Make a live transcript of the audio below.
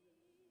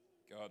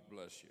God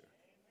bless you.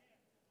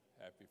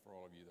 Happy for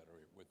all of you that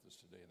are with us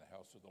today in the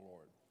house of the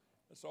Lord.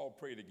 Let's all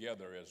pray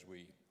together as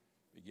we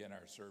begin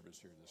our service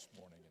here this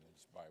morning in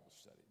this Bible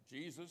study.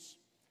 Jesus,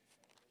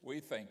 we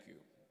thank you.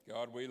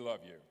 God, we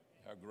love you.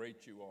 How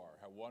great you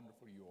are. How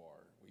wonderful you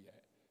are. We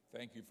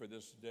thank you for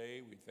this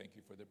day. We thank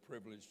you for the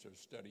privilege to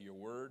study your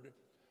word.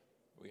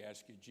 We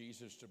ask you,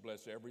 Jesus, to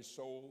bless every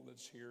soul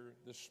that's here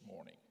this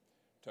morning.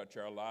 Touch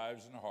our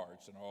lives and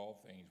hearts and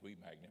all things. We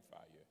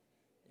magnify you.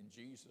 In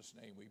Jesus'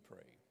 name we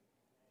pray.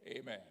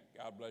 Amen.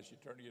 God bless you.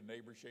 Turn to your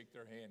neighbor, shake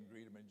their hand,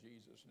 greet them in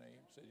Jesus' name.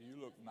 Say, you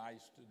look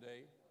nice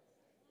today.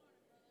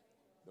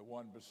 The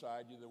one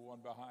beside you, the one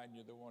behind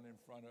you, the one in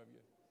front of you.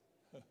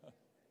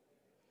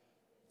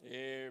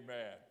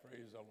 Amen.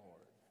 Praise the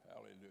Lord.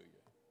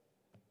 Hallelujah.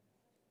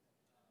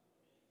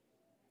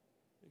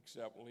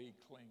 Except Lee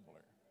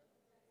Klingler.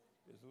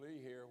 Is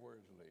Lee here?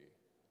 Where's Lee?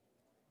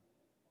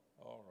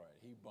 All right.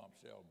 He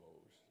bumps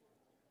elbows.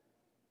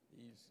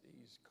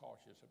 He's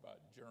cautious about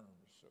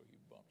germs, so he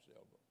bumps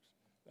elbows.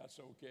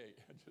 That's okay.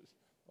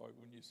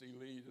 When you see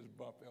Lee, just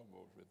bump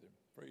elbows with him.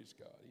 Praise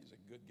God. He's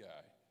a good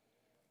guy.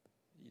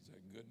 He's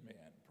a good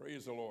man.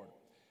 Praise the Lord.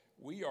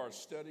 We are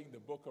studying the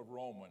book of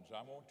Romans.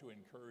 I want to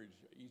encourage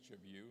each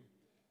of you,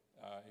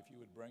 if you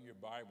would bring your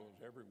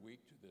Bibles every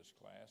week to this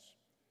class,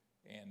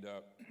 and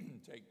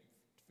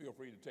feel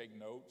free to take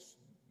notes,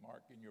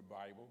 mark in your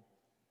Bible.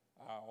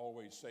 I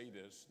always say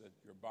this, that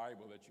your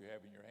Bible that you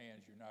have in your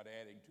hands, you're not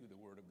adding to the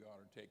Word of God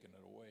or taking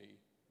it away.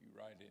 You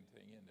write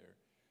anything in there.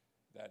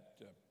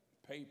 That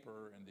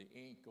paper and the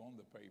ink on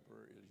the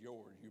paper is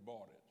yours. You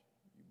bought it.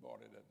 You bought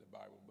it at the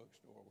Bible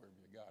bookstore, wherever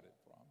you got it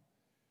from.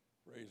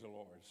 Praise the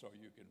Lord. So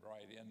you can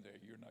write in there.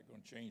 You're not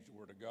going to change the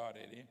Word of God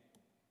any.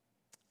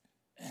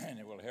 And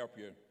it will help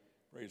you,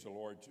 praise the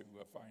Lord, to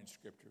find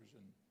Scriptures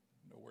and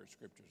know where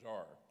Scriptures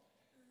are.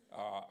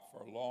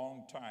 For a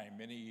long time,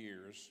 many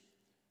years,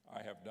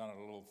 I have done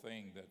a little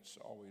thing that's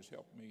always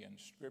helped me in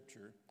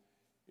Scripture.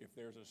 If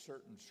there's a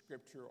certain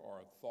scripture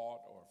or a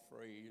thought or a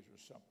phrase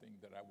or something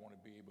that I want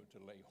to be able to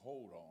lay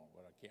hold on,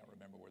 but I can't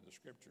remember where the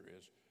scripture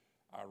is,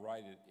 I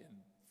write it in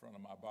front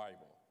of my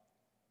Bible,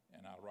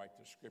 and I write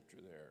the scripture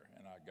there.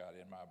 And I got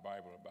in my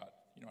Bible about,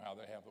 you know how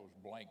they have those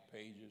blank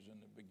pages in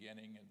the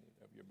beginning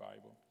of your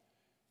Bible?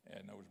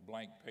 And those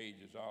blank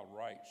pages, I'll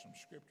write some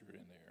scripture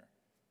in there.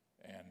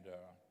 And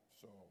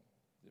so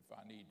if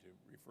I need to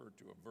refer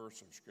to a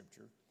verse of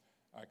scripture,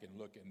 I can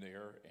look in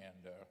there,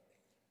 and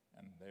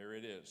there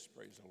it is.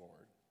 Praise the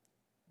Lord.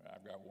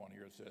 I've got one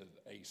here that says,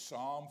 a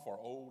psalm for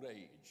old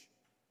age.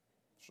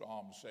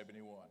 Psalm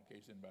 71, in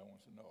case anybody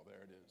wants to know.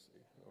 There it is.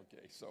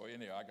 Okay, so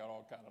anyhow, I got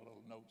all kind of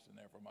little notes in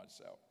there for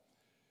myself.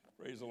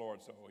 Praise the Lord.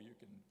 So you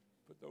can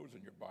put those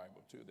in your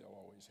Bible, too. They'll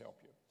always help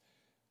you.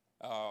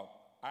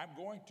 I'm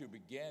going to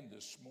begin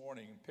this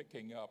morning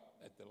picking up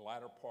at the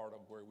latter part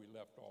of where we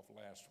left off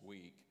last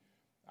week.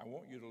 I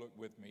want you to look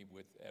with me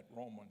at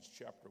Romans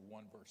chapter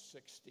 1, verse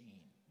 16.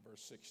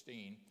 Verse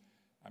 16,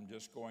 I'm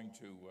just going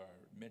to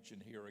mention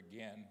here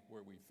again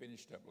where we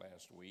finished up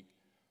last week.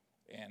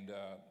 And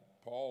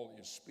Paul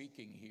is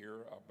speaking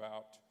here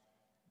about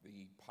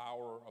the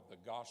power of the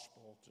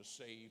gospel to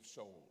save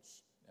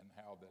souls and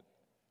how that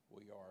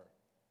we are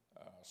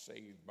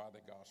saved by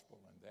the gospel.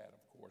 And that,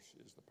 of course,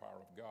 is the power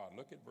of God.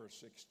 Look at verse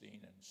 16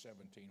 and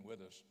 17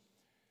 with us.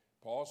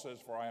 Paul says,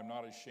 for I am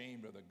not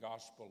ashamed of the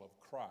gospel of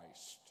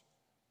Christ,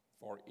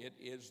 for it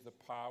is the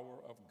power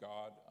of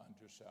God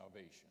unto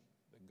salvation.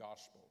 The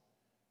gospel.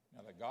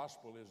 Now, the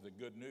gospel is the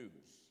good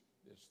news.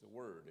 It's the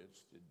word.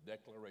 It's the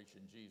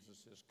declaration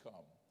Jesus has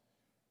come.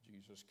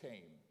 Jesus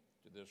came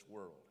to this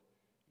world.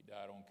 He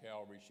died on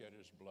Calvary, shed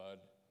his blood,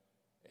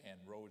 and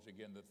rose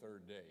again the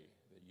third day.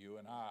 That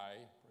you and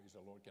I, praise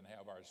the Lord, can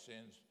have our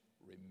sins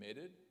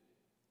remitted,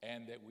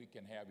 and that we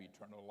can have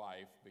eternal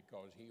life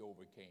because he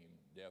overcame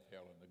death,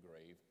 hell, and the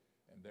grave,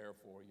 and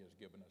therefore he has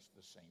given us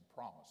the same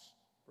promise.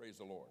 Praise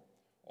the Lord.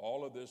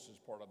 All of this is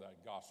part of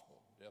that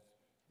gospel. Death,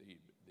 the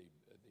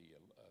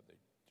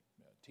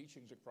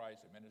teachings of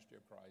Christ, the ministry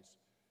of Christ,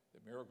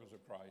 the miracles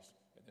of Christ,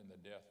 and then the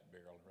death,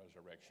 burial, and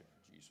resurrection of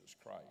Jesus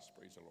Christ.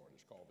 Praise the Lord.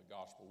 It's called the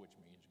gospel, which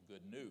means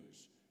good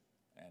news,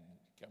 and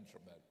it comes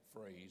from that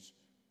phrase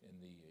in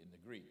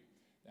the Greek.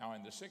 Now,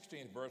 in the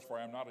 16th verse, for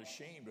I am not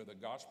ashamed of the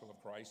gospel of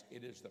Christ,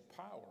 it is the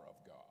power of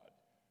God.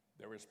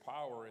 There is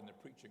power in the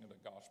preaching of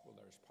the gospel.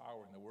 There is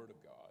power in the word of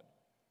God.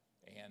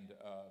 And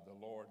the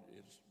Lord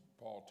is,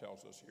 Paul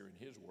tells us here in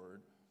his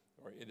word,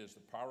 or it is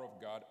the power of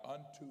God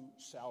unto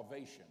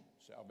salvation,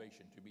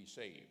 to be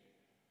saved.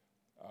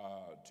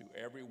 To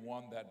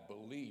everyone that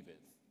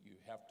believeth, you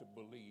have to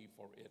believe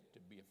for it to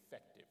be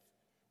effective.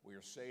 We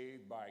are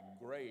saved by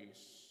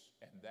grace,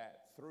 and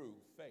that through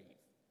faith.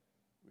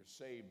 We're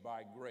saved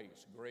by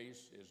grace.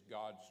 Grace is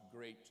God's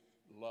great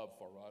love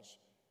for us.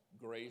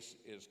 Grace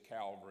is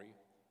Calvary.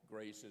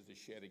 Grace is the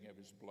shedding of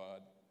his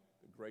blood.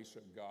 The grace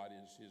of God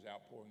is his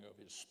outpouring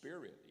of his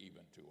Spirit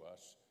even to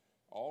us.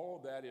 All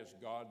of that is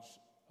God's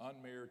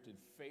unmerited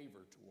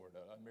favor toward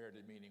us.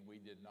 Unmerited meaning we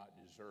did not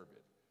deserve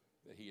it,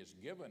 that he has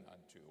given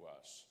unto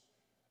us.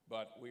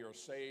 But we are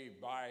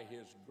saved by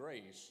his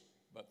grace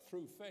but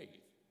through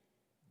faith.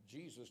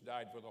 Jesus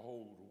died for the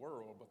whole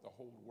world, but the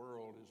whole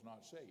world is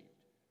not saved.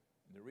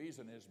 And the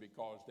reason is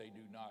because they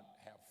do not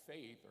have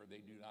faith, or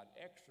they do not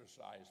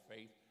exercise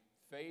faith.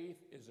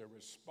 Faith is a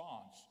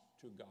response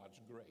to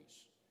God's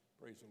grace.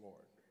 Praise the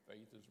Lord.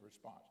 Faith is a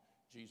response.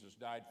 Jesus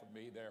died for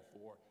me,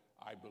 therefore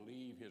I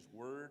believe his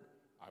word.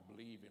 I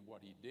believe in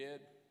what he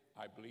did.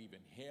 I believe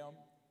in him.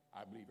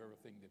 I believe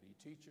everything that he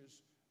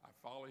teaches. I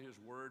follow his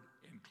word,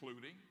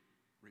 including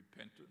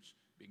repentance,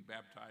 being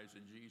baptized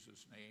in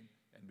Jesus' name,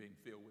 and being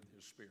filled with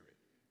his Spirit,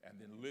 and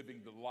then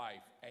living the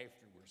life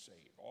after we're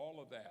saved. All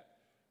of that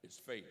is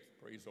faith.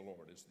 Praise the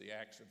Lord. It's the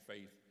acts of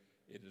faith.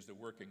 It is the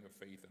working of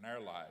faith in our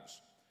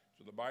lives.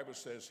 So the Bible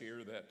says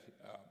here that,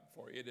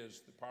 for it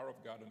is the power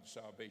of God unto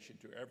salvation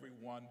to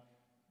everyone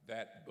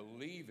that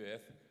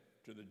believeth,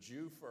 to the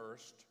Jew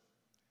first,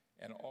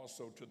 and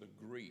also to the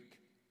Greek.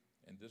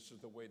 And this is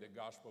the way the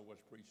gospel was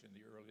preached in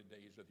the early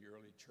days of the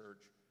early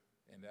church,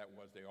 and that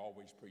was they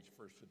always preached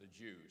first to the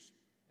Jews,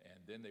 and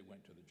then they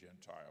went to the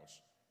Gentiles.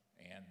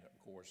 And, of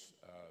course,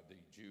 the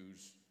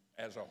Jews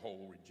as a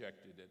whole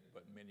rejected it,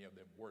 but many of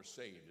them were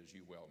saved, as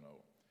you well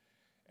know.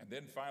 And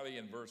then finally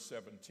in verse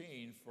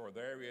 17, for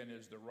therein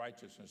is the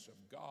righteousness of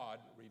God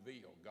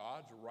revealed.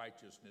 God's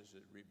righteousness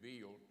is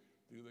revealed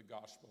through the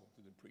gospel,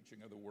 through the preaching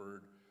of the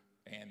word,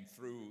 and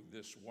through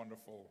this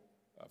wonderful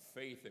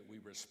faith that we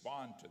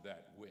respond to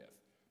that with,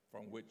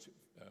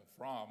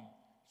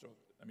 so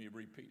let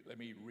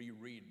me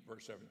reread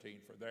verse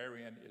 17. For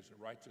therein is the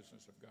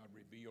righteousness of God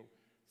revealed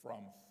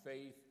from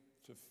faith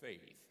to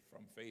faith,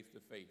 from faith to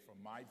faith.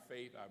 From my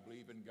faith, I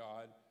believe in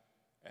God,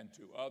 and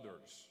to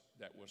others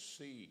that will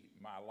see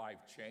my life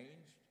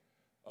changed,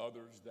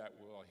 others that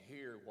will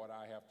hear what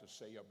I have to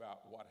say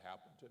about what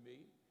happened to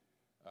me,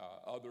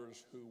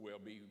 others who will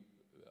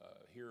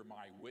hear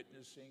my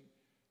witnessing,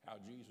 how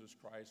Jesus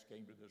Christ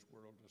came to this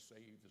world to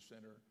save the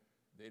sinner.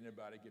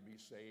 Anybody can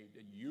be saved,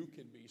 and you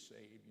can be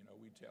saved. You know,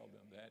 we tell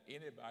them that.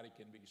 Anybody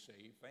can be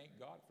saved. Thank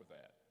God for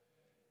that.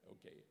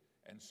 Okay.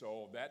 And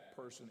so that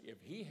person,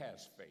 if he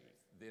has faith,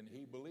 then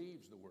he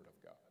believes the word of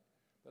God.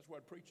 That's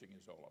what preaching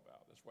is all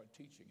about. That's what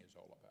teaching is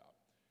all about,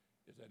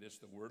 is that it's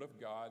the word of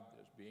God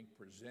that's being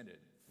presented.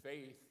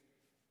 Faith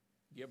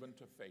given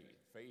to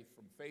faith. Faith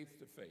from faith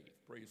to faith.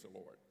 Praise the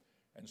Lord.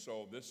 And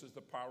so this is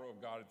the power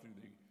of God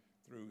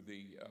through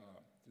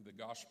the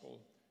gospel,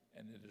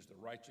 and it is the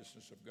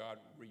righteousness of God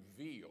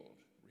revealed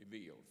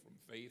from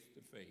faith to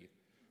faith.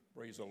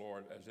 Praise the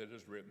Lord, as it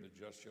is written, the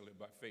just shall live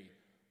by faith.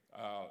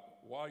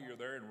 While you're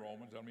there in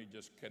Romans, let me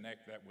just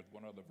connect that with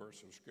one other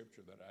verse of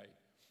Scripture that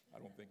I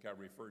don't think I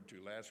referred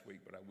to last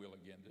week, but I will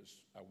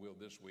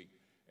this week,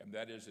 and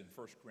that is in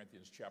 1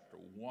 Corinthians chapter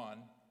 1,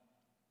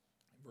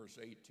 verse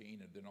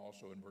 18, and then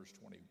also in verse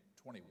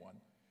 21.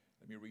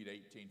 Let me read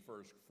 18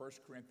 first. 1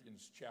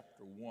 Corinthians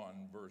chapter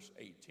 1, verse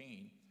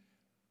 18.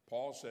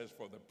 Paul says,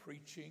 for the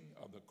preaching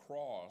of the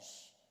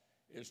cross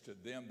is to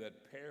them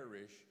that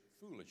perish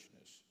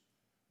foolishness,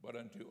 but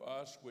unto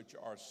us which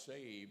are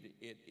saved,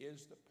 it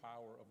is the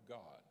power of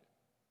God.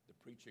 The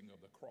preaching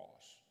of the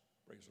cross.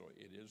 Praise the Lord.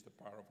 It is the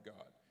power of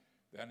God.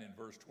 Then in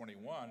verse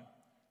 21,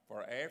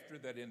 for after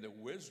that in the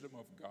wisdom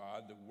of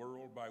God, the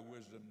world by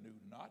wisdom knew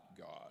not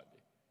God,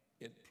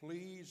 it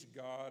pleased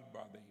God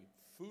by the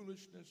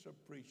foolishness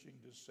of preaching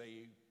to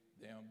save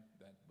them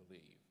that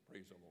believe.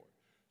 Praise the Lord.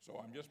 So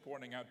I'm just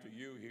pointing out to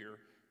you here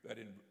that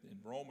in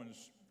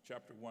Romans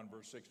chapter 1,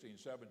 verse 16,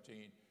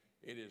 17,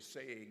 it is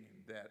saying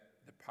that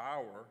the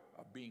power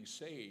of being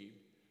saved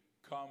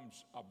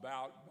comes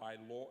about by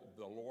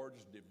the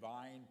Lord's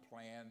divine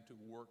plan to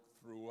work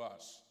through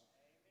us.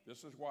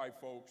 This is why,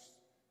 folks,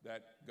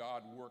 that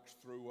God works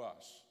through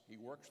us. He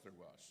works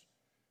through us.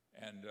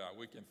 And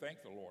we can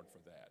thank the Lord for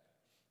that.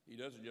 He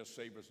doesn't just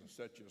save us and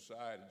set you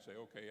aside and say,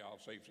 okay, I'll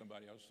save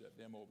somebody else, set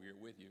them over here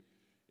with you.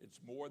 It's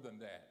more than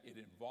that. It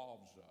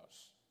involves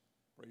us.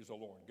 Praise the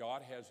Lord.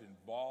 God has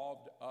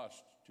involved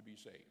us to be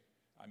saved.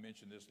 I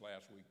mentioned this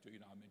last week too,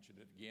 and I'll mention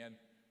it again.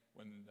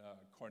 When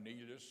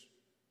Cornelius,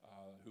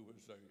 who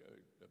was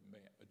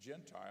a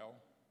Gentile,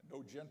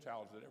 no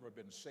Gentiles had ever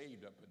been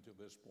saved up until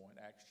this point,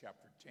 Acts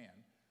chapter 10,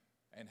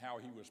 and how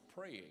he was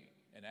praying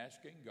and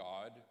asking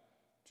God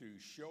to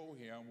show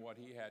him what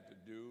he had to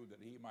do that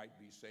he might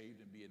be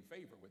saved and be in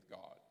favor with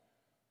God.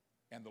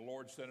 And the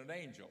Lord sent an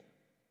angel.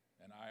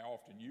 And I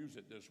often use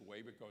it this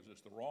way because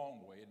it's the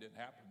wrong way. It didn't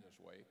happen this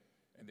way.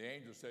 And the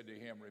angel said to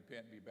him,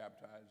 repent and be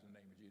baptized in the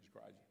name of Jesus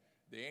Christ.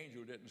 The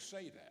angel didn't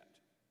say that.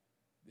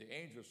 The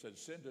angel said,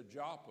 send to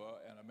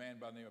Joppa, and a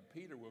man by the name of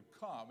Peter will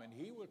come, and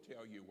he will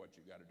tell you what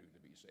you got to do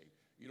to be saved.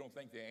 You don't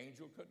think the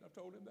angel couldn't have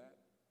told him that?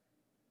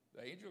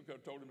 The angel could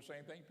have told him the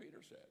same thing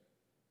Peter said.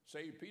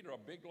 Saved Peter a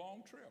big,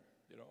 long trip,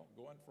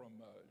 going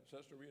from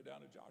Caesarea down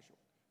to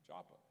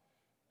Joppa.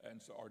 And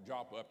so, or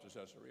Joppa up to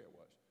Caesarea it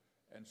was.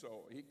 And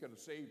so he could have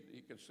saved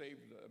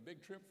a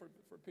big trip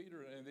for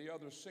Peter and the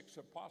other six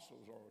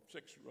apostles, or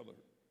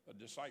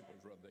disciples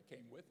that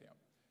came with him.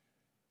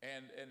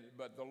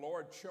 But the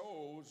Lord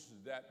chose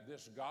that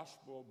this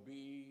gospel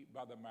be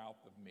by the mouth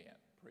of men.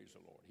 Praise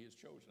the Lord. He has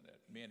chosen it.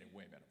 Men and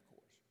women, of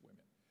course,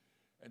 women.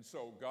 And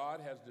so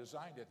God has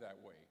designed it that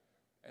way.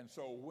 And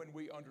so when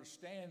we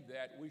understand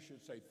that, we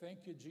should say,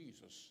 thank you,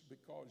 Jesus,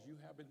 because you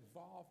have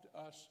involved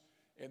us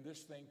in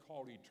this thing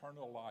called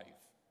eternal life.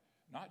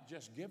 Not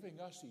just giving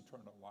us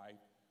eternal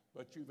life,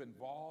 but you've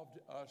involved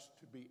us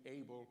to be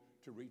able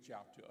to reach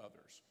out to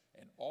others.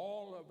 And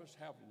all of us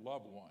have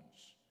loved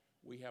ones.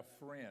 We have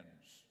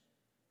friends.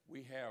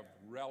 We have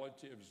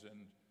relatives,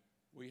 and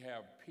we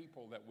have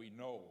people that we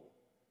know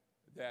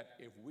that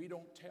if we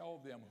don't tell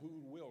them,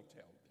 who will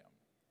tell them?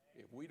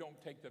 If we don't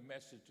take the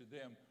message to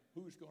them,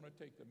 who's going to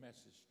take the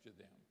message to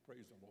them?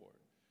 Praise the Lord.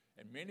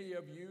 And many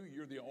of you,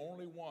 you're the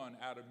only one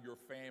out of your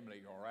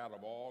family or out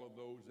of all of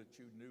those that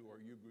you knew or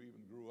you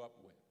even grew up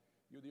with.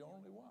 You're the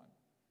only one.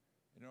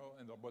 You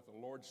know, but the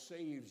Lord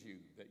saves you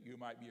that you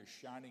might be a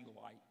shining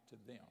light to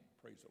them.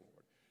 Praise the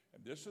Lord.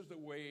 And this is the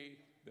way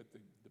that the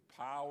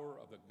power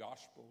of the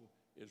gospel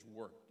is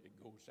worked. It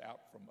goes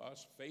out from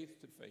us, faith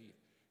to faith,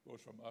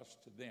 goes from us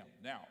to them.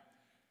 Now,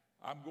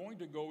 I'm going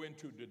to go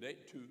into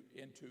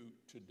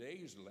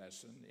today's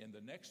lesson in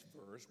the next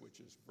verse, which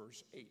is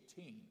verse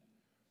 18.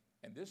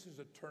 And this is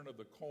a turn of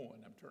the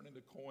coin. I'm turning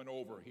the coin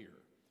over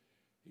here.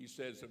 He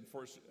says, and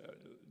first,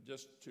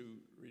 just to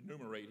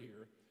enumerate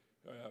here,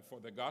 for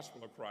the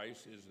gospel of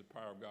Christ is the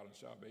power of God and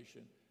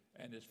salvation,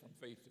 and it's from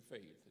faith to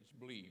faith. It's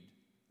believed,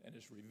 and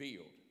it's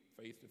revealed,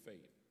 faith to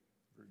faith,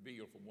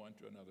 revealed from one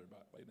to another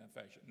in that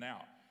fashion.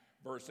 Now,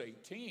 verse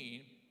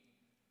 18,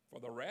 for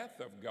the wrath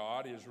of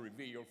God is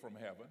revealed from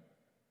heaven.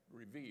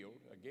 Revealed.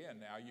 Again,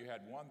 now you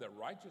had one, the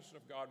righteousness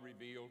of God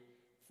revealed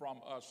from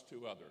us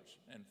to others,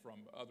 and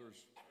from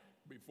others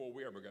before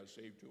we ever got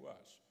saved to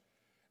us.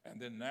 And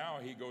then now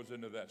he goes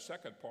into that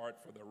second part,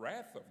 for the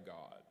wrath of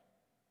God.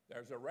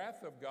 There's a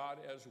wrath of God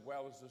as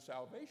well as the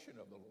salvation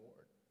of the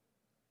Lord.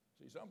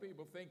 See, some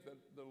people think that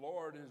the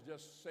Lord is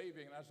just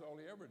saving, and that's all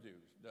he ever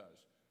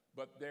does.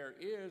 But there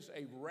is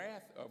a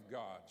wrath of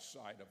God's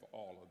side of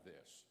all of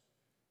this.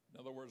 In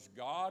other words,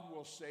 God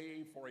will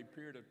save for a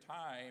period of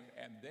time,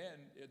 and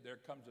then there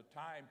comes a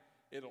time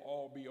it'll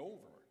all be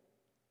over.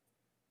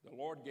 The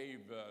Lord gave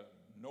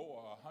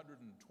Noah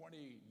 120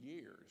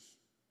 years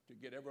to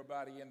get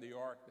everybody in the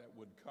ark that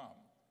would come.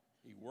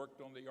 He worked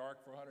on the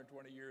ark for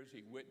 120 years.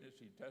 He witnessed,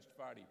 he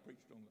testified, he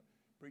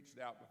preached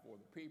out before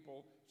the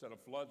people, said a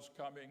flood's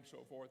coming,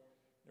 so forth,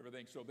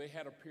 everything. So they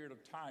had a period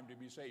of time to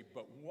be saved.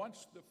 But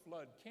once the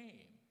flood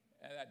came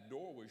and that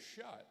door was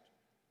shut,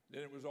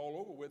 then it was all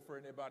over with for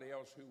anybody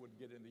else who would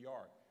get in the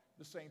ark.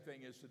 The same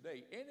thing is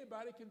today.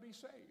 Anybody can be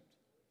saved.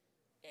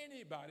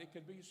 Anybody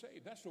can be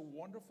saved. That's a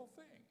wonderful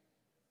thing.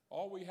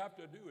 All we have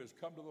to do is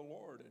come to the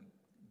Lord and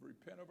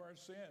repent of our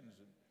sins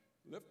and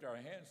lift our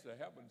hands to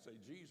heaven and say,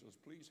 Jesus,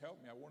 please help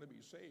me. I want to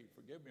be saved.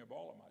 Forgive me of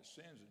all of my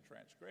sins and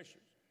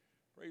transgressions.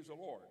 Praise the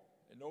Lord.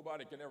 And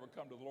nobody can ever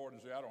come to the Lord and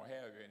say, I don't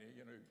have any.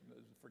 You know,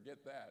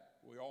 forget that.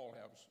 We're all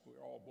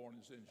born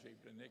in sin,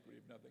 shaped in iniquity,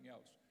 if nothing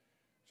else.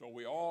 So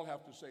we all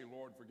have to say,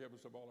 Lord, forgive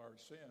us of all our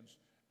sins.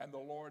 And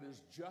the Lord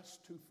is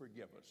just to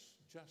forgive us,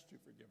 just to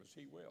forgive us.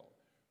 He will.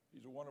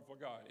 He's a wonderful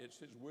God. It's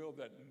his will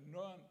that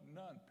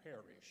none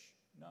perish,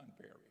 none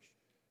perish.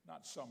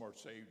 Not some are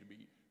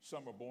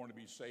some are born to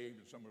be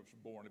saved and some are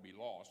born to be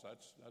lost.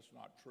 That's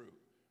not true.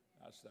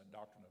 That's that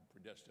doctrine of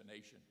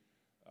predestination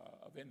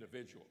of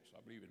individuals.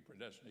 I believe in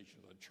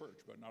predestination of the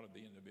church, but not of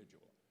the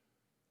individual.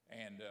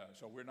 And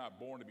so we're not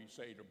born to be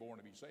saved or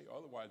born to be saved.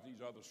 Otherwise, these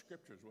other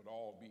scriptures would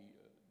all be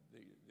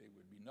they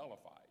would be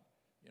nullified,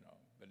 you know.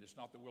 But it's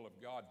not the will of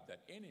God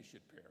that any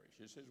should perish.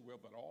 It's his will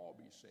that all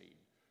be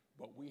saved.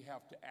 But we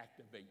have to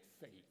activate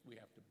faith. We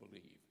have to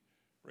believe.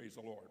 Praise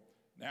the Lord.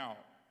 Now,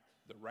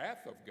 the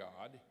wrath of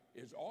God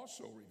is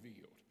also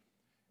revealed.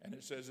 And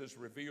it says it's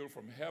revealed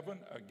from heaven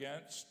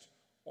against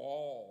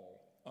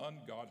all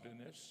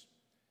ungodliness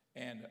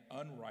and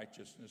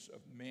unrighteousness of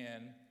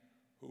men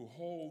who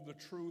hold the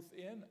truth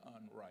in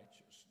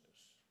unrighteousness.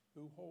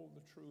 Who hold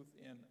the truth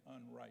in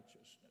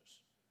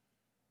unrighteousness.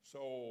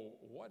 So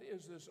what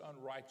is this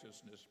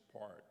unrighteousness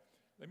part?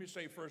 Let me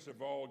say, first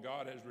of all,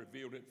 God has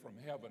revealed it from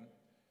heaven.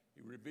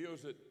 He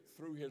reveals it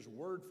through his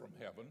word from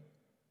heaven.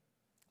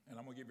 And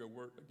I'm going to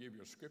give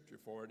you a scripture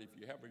for it. If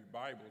you have your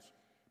Bibles,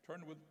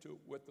 turn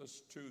with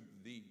us to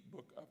the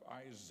book of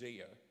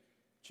Isaiah,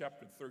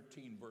 chapter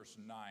 13, verse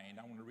 9.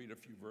 I want to read a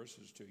few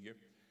verses to you.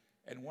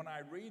 And when I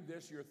read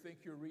this, you'll think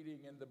you're reading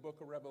in the book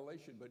of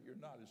Revelation, but you're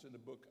not. It's in the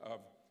book of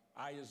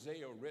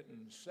Isaiah,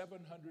 written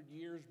 700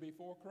 years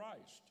before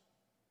Christ,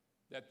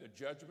 that the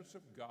judgments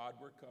of God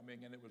were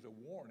coming, and it was a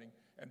warning.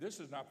 And this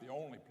is not the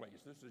only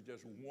place. This is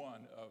just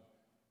one of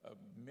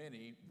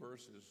many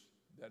verses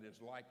that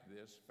is like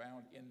this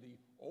found in the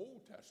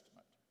Old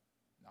Testament,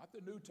 not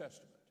the New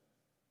Testament,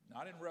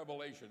 not in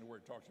Revelation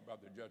where it talks about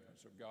the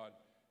judgments of God,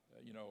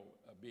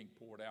 being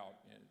poured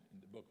out in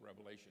the book of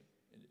Revelation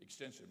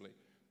extensively.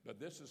 But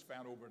this is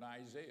found over in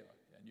Isaiah,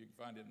 and you can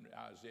find it in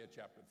Isaiah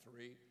chapter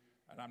 3.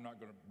 And I'm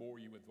not going to bore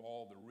you with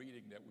all the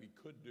reading that we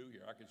could do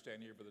here. I could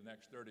stand here for the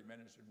next 30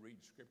 minutes and read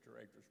scripture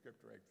after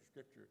scripture after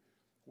scripture,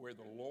 where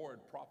the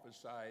Lord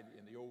prophesied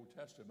in the Old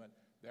Testament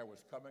there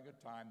was coming a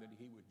time that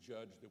he would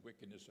judge the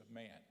wickedness of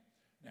man.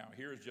 Now,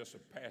 here's just a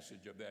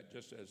passage of that,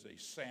 just as a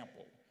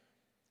sample.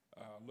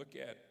 Look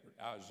at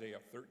Isaiah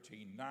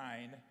 13:9,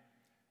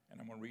 and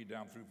I'm going to read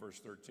down through verse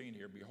 13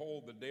 here.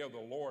 Behold, the day of the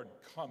Lord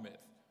cometh,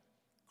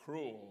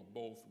 cruel,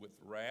 both with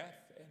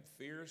wrath and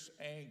fierce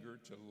anger,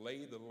 to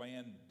lay the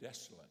land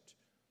desolate,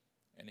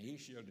 and he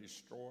shall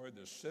destroy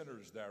the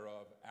sinners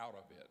thereof out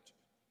of it.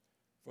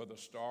 For the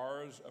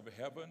stars of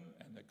heaven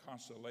and the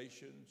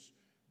constellations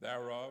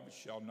thereof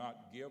shall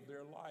not give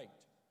their light.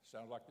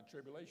 Sounds like the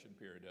tribulation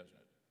period, doesn't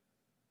it?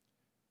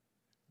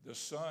 The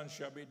sun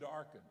shall be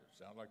darkened.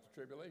 Sounds like the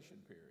tribulation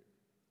period.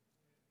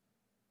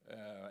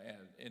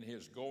 And in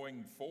his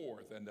going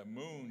forth, and the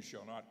moon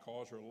shall not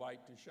cause her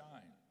light to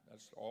shine.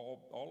 That's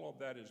all of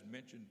that is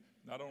mentioned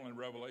not only in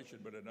Revelation,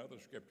 but in other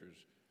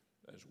scriptures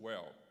as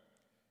well.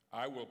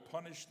 I will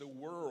punish the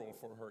world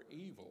for her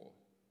evil,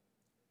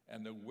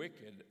 and the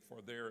wicked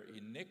for their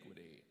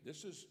iniquity.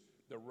 This is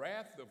the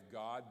wrath of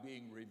God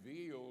being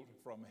revealed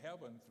from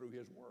heaven through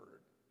his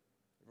word.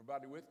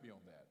 Everybody with me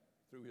on that?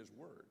 Through his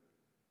word.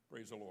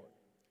 Praise the Lord.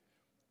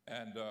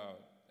 And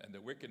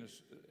the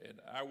wickedness, and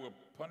I will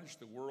punish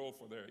the world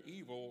for their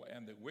evil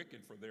and the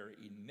wicked for their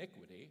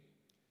iniquity.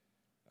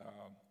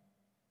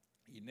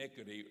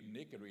 Iniquity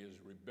is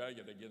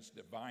rebellion against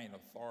divine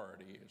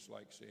authority. It's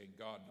like saying,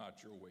 God,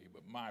 not your way,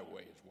 but my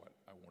way is what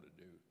I want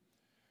to do.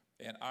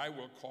 And I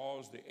will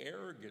cause the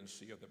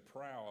arrogancy of the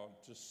proud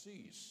to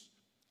cease,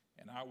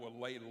 and I will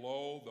lay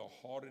low the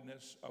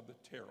haughtiness of the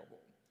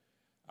terrible.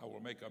 I will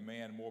make a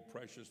man more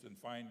precious than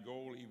fine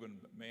gold, even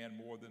man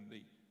more than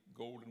the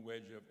golden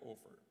wedge of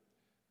Ophir.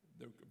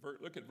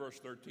 Look at verse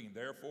 13.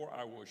 Therefore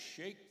I will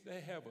shake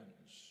the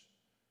heavens,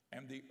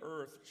 and the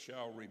earth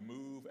shall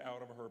remove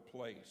out of her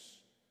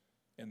place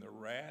in the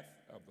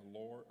wrath of the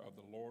Lord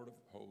of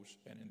hosts,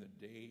 and in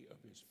the day of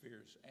his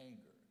fierce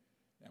anger.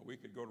 Now, we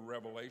could go to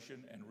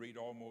Revelation and read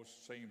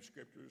almost same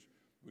scriptures.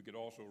 We could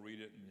also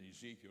read it in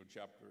Ezekiel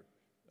chapter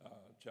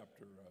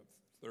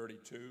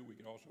 32. We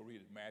could also read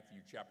it in Matthew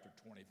chapter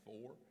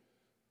 24,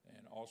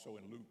 and also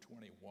in Luke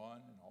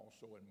 21, and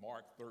also in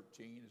Mark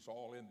 13. It's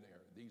all in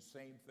there. These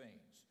same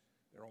things,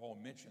 they're all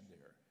mentioned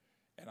there.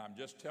 And I'm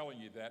just telling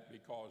you that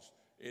because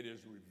it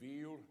is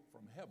revealed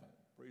from heaven.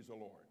 Praise the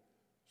Lord.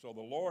 So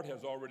the Lord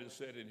has already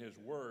said in his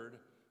word,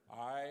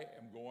 I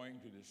am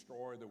going to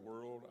destroy the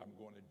world. I'm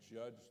going to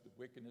judge the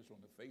wickedness on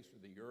the face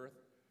of the earth.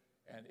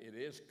 And it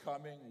is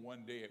coming.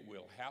 One day it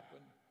will happen.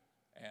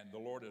 And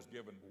the Lord has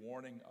given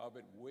warning of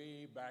it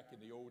way back in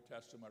the Old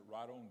Testament,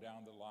 right on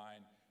down the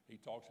line. He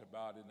talks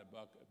about it in the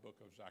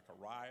book of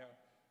Zechariah.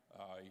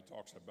 He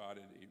talks about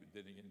it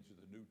then into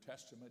the New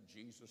Testament.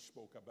 Jesus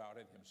spoke about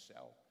it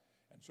himself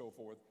and so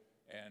forth.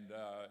 And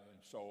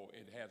so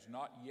it has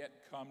not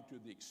yet come to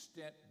the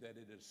extent that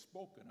it is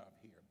spoken of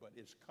here, but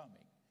it's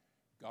coming.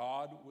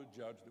 God will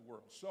judge the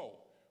world. So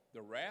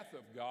the wrath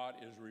of God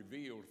is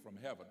revealed from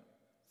heaven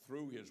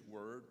through his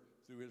word,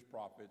 through his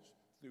prophets,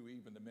 through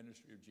even the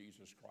ministry of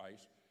Jesus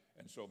Christ.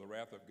 And so the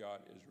wrath of God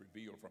is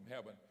revealed from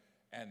heaven.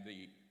 And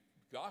the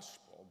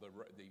gospel, the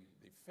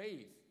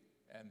faith,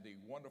 and the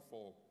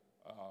wonderful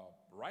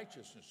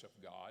righteousness of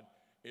God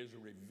is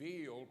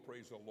revealed,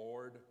 praise the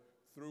Lord,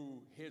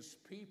 through his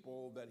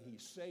people that he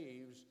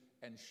saves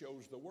and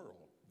shows the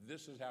world.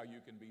 This is how you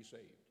can be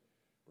saved.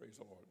 Praise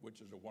the Lord,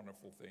 which is a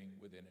wonderful thing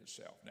within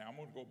itself. Now, I'm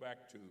going to go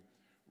back to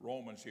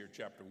Romans here,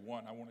 chapter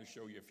 1. I want to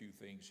show you a few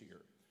things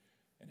here.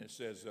 And it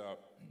says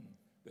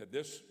that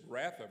this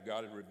wrath of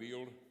God is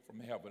revealed from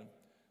heaven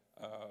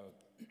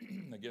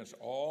against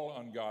all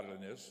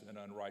ungodliness and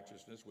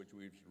unrighteousness, which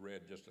we've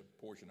read just a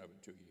portion of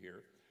it to you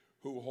here,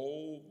 who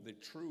hold the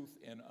truth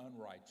in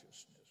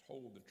unrighteousness.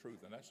 Hold the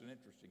truth. And that's an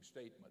interesting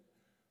statement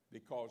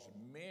because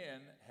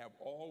men have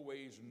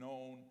always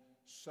known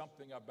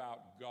something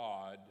about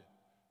God,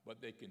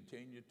 but they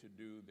continue to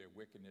do their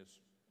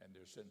wickedness and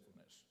their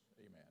sinfulness.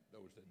 Amen.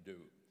 Those that do.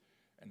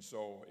 And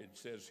so it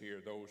says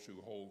here, those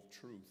who hold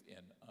truth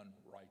in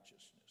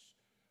unrighteousness.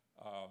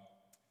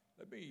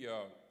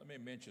 Let me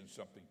mention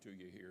something to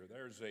you here.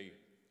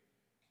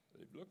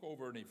 Look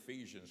over in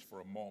Ephesians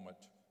for a moment.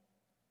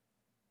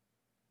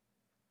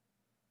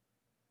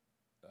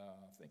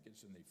 I think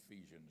it's in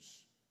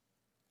Ephesians.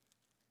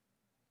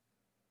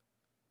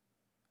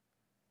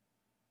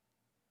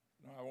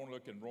 No, I want to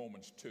look in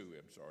Romans 2,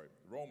 I'm sorry.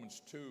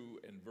 Romans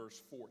 2 and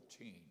verse 14.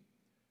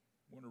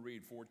 I want to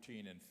read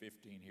 14 and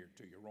 15 here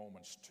to you,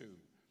 Romans 2.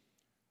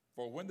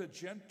 For when the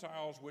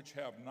Gentiles which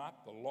have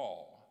not the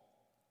law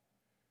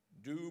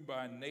do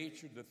by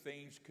nature the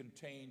things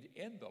contained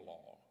in the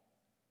law,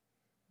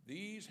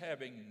 these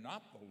having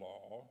not the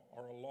law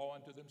are a law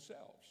unto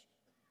themselves,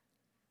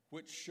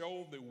 which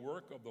show the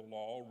work of the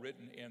law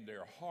written in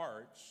their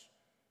hearts,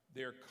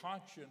 their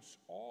conscience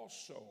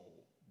also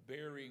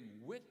bearing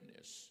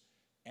witness,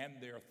 and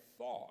their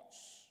thoughts,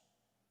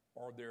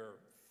 or their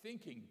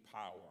thinking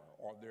power,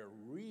 or their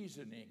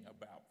reasoning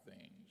about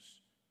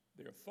things,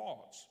 their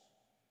thoughts,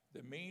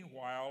 the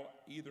meanwhile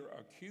either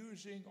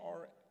accusing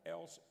or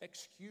else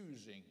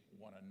excusing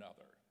one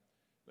another.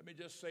 Let me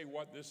just say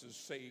what this is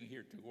saying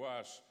here to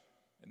us,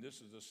 And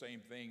this is the same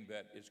thing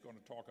that it's going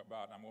to talk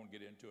about. I'm going to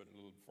get into it a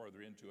little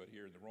further into it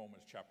here in the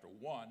Romans chapter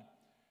 1,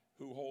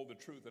 who hold the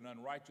truth in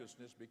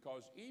unrighteousness,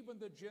 because even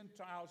the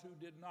Gentiles who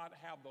did not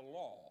have the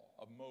law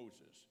of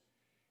Moses,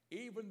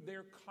 even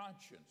their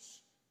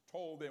conscience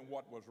told them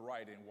what was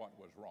right and what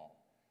was wrong.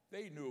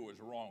 They knew it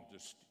was wrong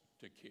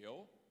to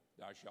kill.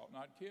 Thou shalt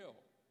not kill.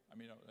 I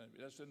mean,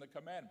 that's in the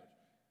commandments.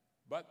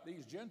 But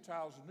these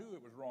Gentiles knew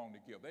it was wrong to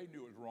kill. They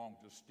knew it was wrong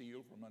to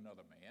steal from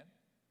another man.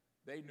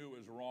 They knew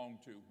it was wrong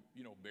to,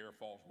 bear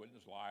false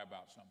witness, lie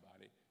about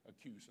somebody,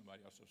 accuse somebody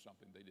else of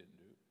something they didn't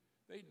do.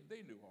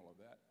 They knew all of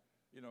that.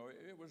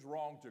 It was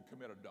wrong to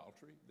commit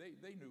adultery.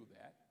 They knew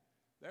that.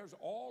 There's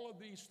all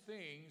of these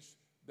things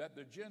that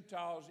the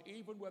Gentiles,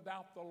 even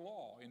without the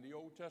law in the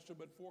Old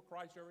Testament before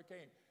Christ ever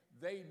came,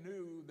 they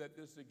knew that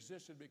this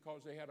existed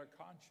because they had a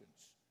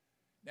conscience.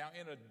 Now,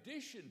 in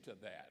addition to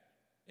that,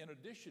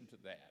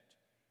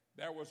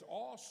 there was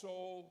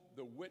also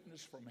the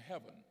witness from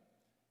heaven,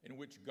 in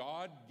which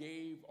God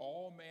gave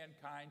all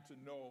mankind to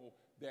know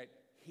that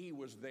he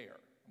was there.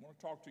 I'm going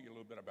to talk to you a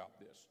little bit about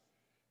this.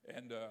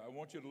 And I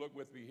want you to look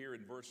with me here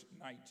in verse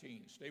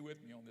 19. Stay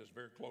with me on this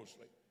very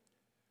closely.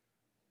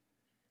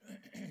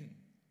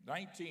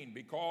 19,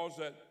 because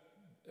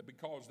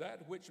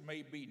that which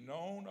may be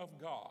known of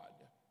God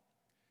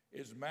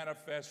is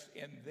manifest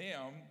in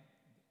them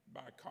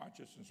by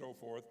conscience and so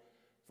forth,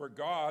 for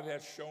God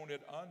has shown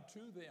it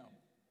unto them.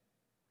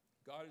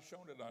 God has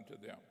shown it unto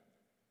them.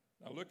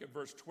 Now look at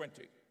verse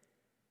 20.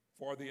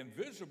 For the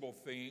invisible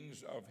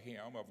things of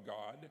him, of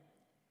God,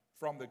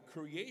 from the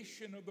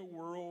creation of the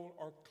world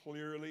are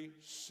clearly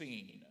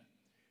seen,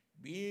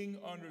 being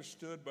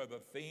understood by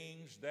the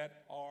things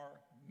that are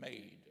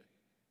made,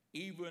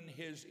 even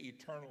his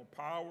eternal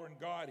power and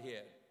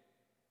Godhead.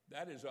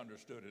 That is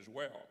understood as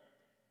well,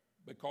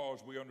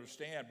 because we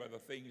understand by the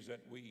things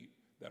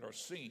that are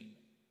seen,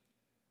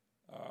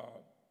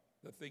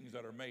 the things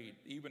that are made,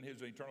 even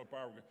his eternal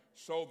power,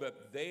 so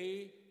that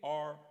they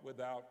are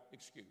without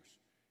excuse.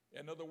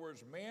 In other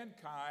words,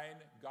 mankind,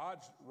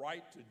 God's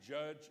right to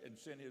judge and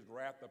send his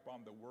wrath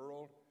upon the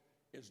world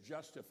is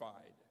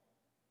justified.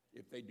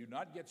 If they do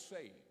not get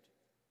saved,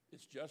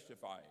 it's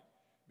justified,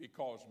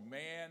 because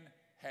man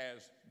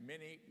has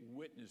many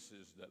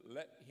witnesses that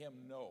let him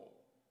know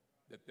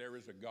that there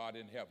is a God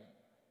in heaven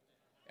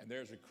and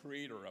there's a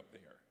creator up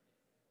there.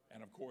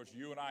 And of course,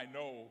 you and I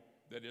know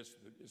that it's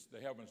the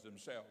heavens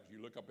themselves.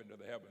 You look up into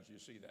the heavens, you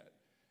see that.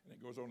 And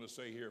it goes on to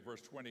say here,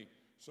 verse 20,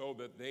 so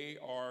that they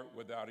are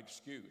without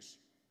excuse.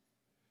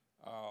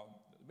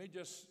 Let me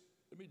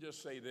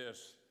just say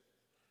this.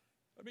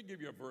 Let me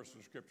give you a verse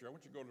of scripture. I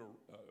want you to go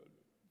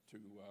to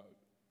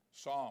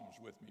Psalms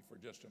with me for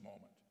just a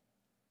moment.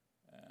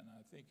 And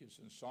I think it's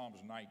in Psalms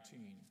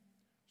 19.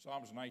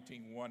 Psalms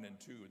 19, 1 and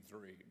 2 and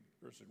 3.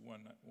 Verses 1,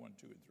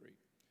 2, and 3.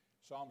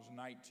 Psalms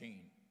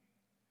 19.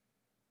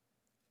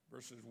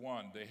 Verses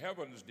 1, the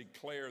heavens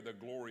declare the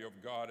glory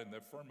of God, and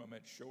the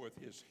firmament showeth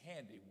his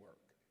handiwork.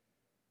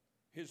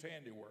 His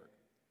handiwork.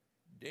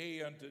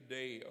 Day unto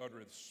day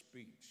uttereth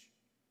speech.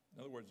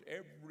 In other words,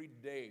 every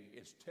day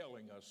is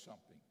telling us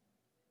something.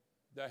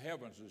 The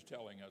heavens is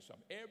telling us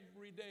something.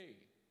 Every day.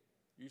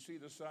 You see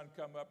the sun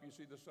come up, you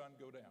see the sun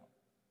go down.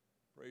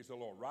 Praise the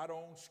Lord. Right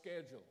on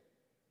schedule.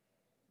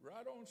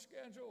 Right on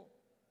schedule.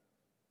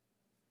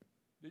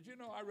 Did you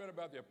know I read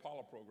about the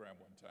Apollo program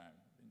one time,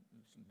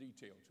 in some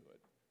detail to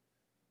it.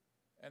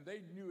 And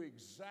they knew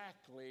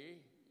exactly,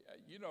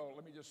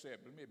 let me just say it,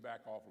 but let me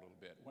back off a little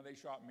bit. When they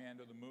shot man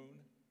to the moon,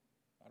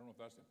 I don't know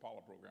if that's the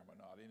Apollo program or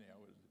not,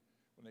 anyhow,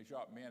 when they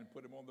shot man and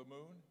put him on the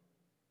moon,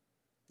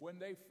 when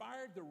they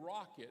fired the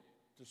rocket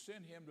to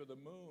send him to the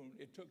moon,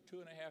 it took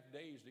 2.5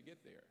 days to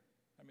get there.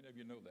 How many of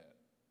you know that?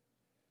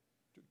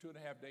 It took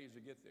 2.5 days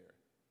to get there.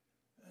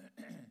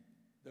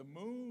 The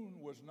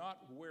moon was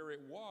not where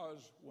it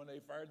was when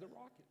they fired the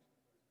rocket.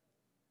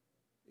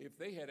 If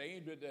they had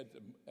aimed it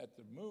at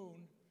the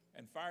moon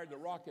and fired the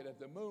rocket at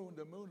the moon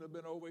would have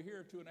been over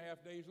here 2.5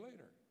 days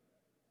later.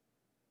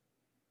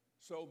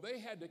 So they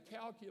had to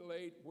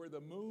calculate where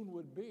the moon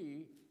would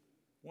be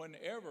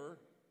whenever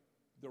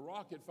the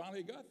rocket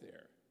finally got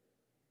there.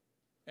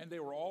 And they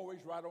were always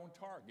right on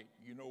target.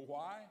 You know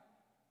why?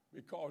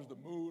 Because the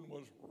moon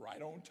was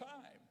right on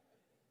time.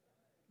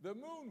 The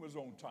moon was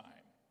on time.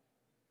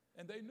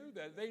 And they knew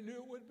that. They knew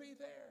it would be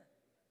there.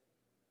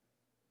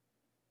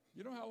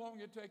 You know how long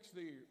it takes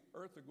the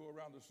earth to go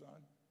around the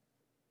sun?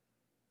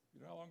 You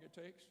know how long it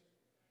takes?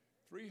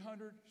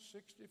 365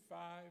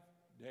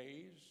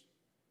 days,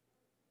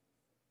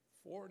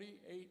 48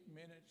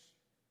 minutes,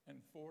 and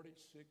 46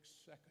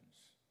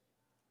 seconds.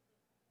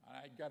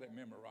 I got it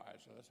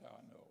memorized, so that's how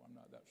I know. I'm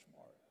not that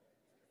smart.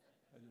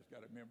 I just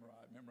got it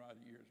memorized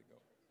it years ago.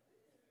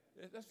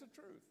 That's the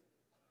truth.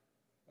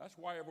 That's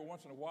why every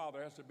once in a while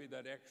there has to be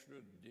that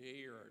extra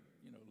day or,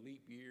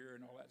 leap year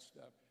and all that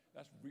stuff.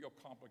 That's a real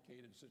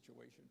complicated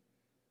situation.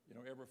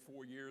 Every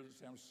 4 years it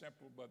sounds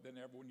simple, but then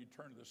when you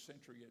turn to the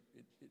century,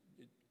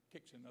 it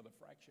kicks another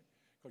fraction,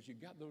 because you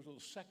got those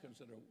little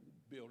seconds that are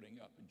building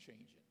up and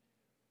changing.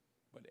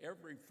 But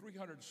every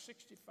 365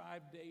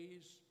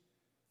 days,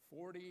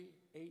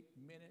 48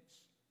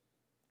 minutes,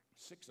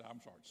 6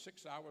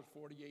 hours,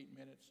 48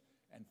 minutes,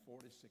 and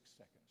 46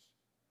 seconds.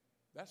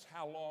 That's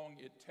how long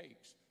it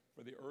takes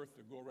for the earth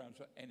to go around.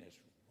 And it's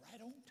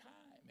right on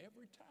time,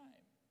 every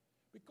time,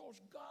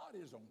 because God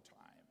is on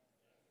time.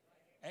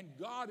 And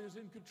God is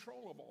in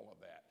control of all of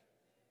that.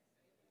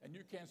 And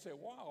you can't say,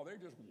 wow,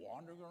 they're just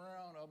wandering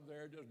around up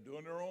there just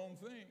doing their own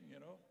thing, you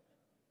know.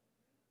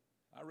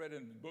 I read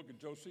in the book of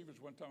Josephus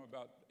one time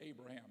about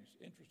Abraham. It's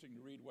interesting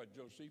to read what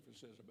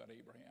Josephus says about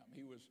Abraham.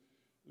 He was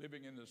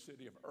living in the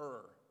city of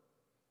Ur.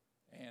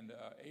 And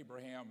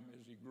Abraham,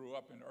 as he grew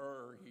up in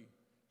Ur,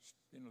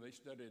 they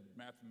studied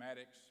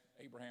mathematics.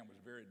 Abraham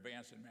was very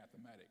advanced in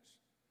mathematics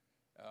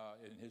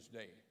in his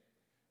day.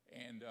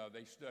 And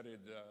they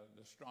studied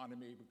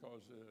astronomy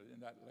because in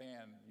that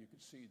land you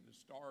could see the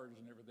stars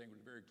and everything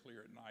was very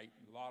clear at night.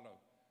 And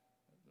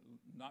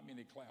not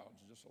many clouds,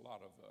 just a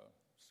lot of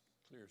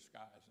clear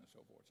skies and so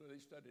forth. So they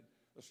studied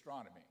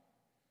astronomy.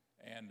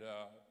 And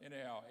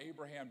anyhow,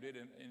 Abraham did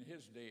in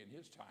his day, in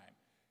his time.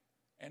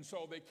 And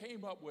so they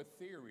came up with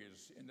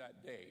theories in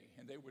that day.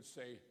 And they would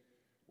say,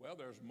 well,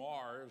 there's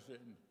Mars,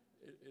 and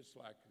it's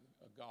like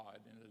a god.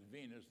 And there's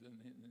Venus, and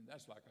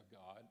that's like a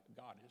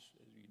goddess,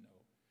 as you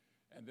know.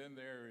 And then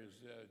there is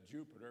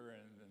Jupiter,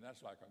 and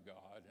that's like a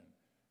god.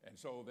 And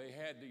so they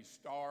had these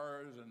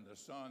stars, and the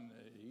sun,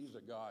 he's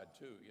a god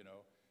too, you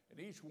know. And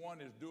each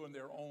one is doing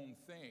their own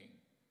thing.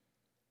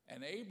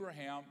 And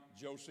Abraham,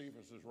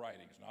 Josephus is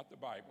writing, it's not the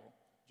Bible,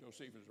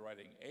 Josephus is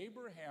writing,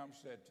 Abraham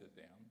said to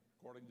them,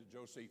 according to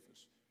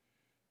Josephus,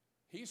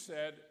 he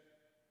said,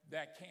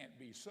 that can't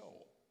be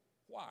so.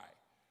 Why?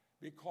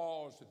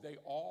 Because they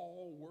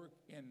all work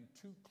in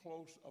too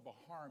close of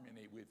a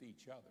harmony with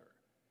each other.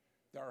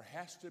 There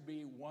has to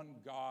be one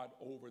God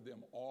over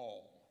them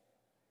all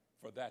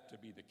for that to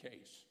be the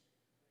case.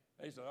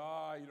 They said,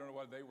 you don't know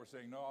what they were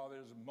saying. No,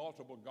 there's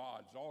multiple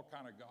gods, all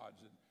kind of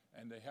gods,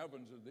 and the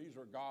heavens, and these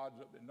are gods.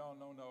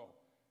 No.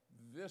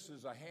 This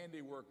is a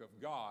handiwork of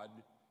God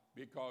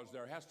because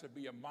there has to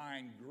be a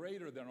mind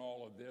greater than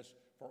all of this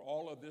for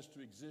all of this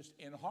to exist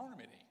in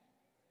harmony.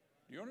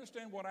 Do you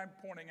understand what I'm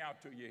pointing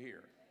out to you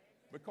here?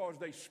 Because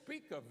they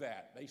speak of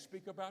that. They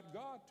speak about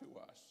God to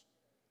us.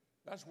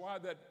 That's why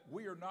that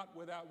we're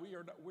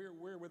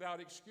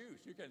without excuse.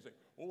 You can't say,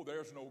 oh,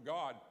 there's no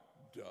God.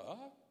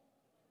 Duh.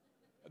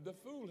 The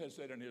fool has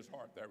said in his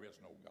heart, there is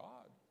no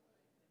God.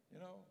 You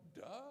know,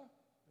 duh.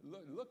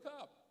 Look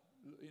up.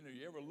 You know,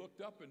 you ever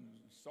looked up and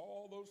saw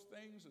all those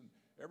things and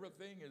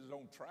everything is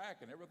on track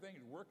and everything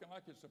is working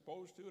like it's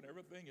supposed to and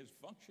everything is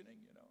functioning,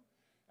 you know.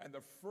 And the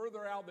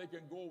further out they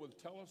can go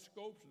with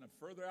telescopes and the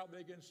further out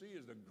they can see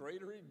is the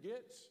greater it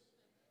gets,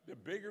 the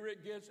bigger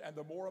it gets, and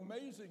the more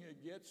amazing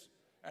it gets.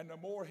 And the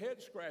more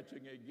head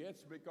scratching it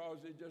gets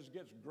because it just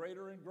gets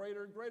greater and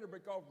greater and greater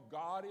because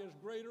God is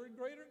greater and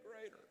greater and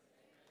greater.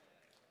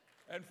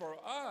 And for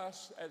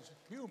us as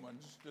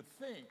humans to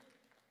think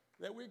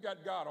that we've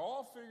got God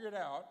all figured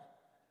out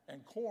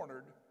and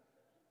cornered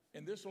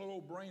in this little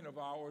brain of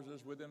ours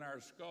is within our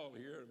skull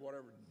here,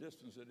 whatever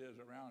distance it is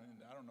around,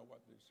 and I don't know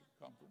what the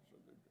circumference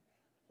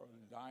or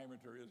the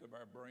diameter is of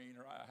our brain,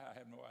 or I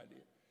have no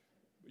idea.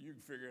 But you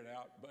can figure it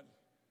out. But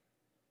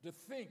to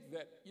think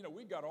that, you know,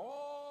 we got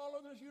all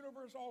of this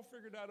universe all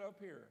figured out up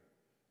here,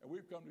 and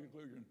we've come to the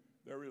conclusion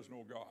there is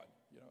no God,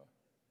 you know.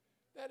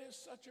 That is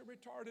such a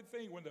retarded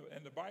thing.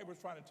 And the Bible is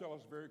trying to tell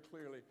us very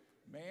clearly,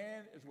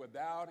 man is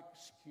without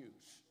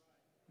excuse.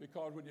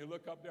 Because when you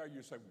look up there,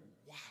 you say,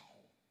 wow.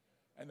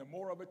 And the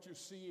more of it you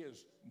see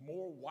is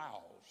more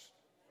wows.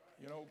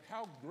 You know,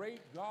 how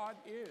great God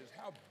is,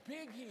 how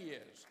big he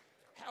is,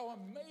 how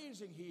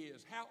amazing he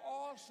is, how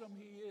awesome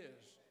he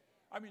is.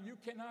 I mean,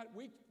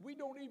 we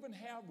don't even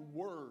have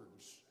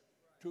words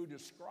to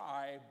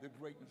describe the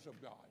greatness of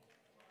God.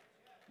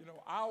 You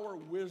know, our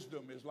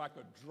wisdom is like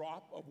a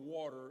drop of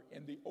water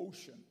in the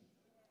ocean.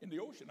 In the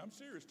ocean, I'm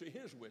serious, to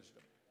his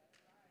wisdom.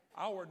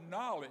 Our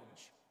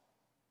knowledge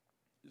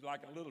is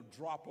like a little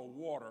drop of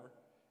water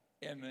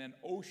in an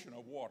ocean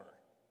of water,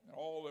 and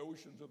all the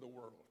oceans of the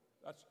world.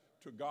 That's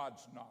to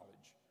God's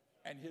knowledge,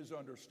 and his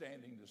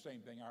understanding, the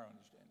same thing, our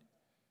understanding.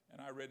 And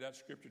I read that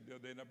scripture the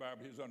other day in the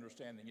Bible, his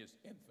understanding is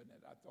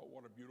infinite. I thought,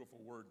 what a beautiful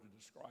word to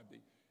describe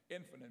the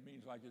infinite.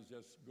 Means like it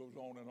just goes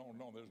on and on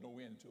and on. There's no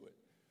end to it.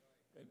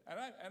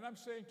 And I'm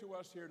saying to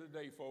us here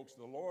today, folks,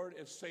 the Lord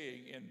is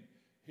saying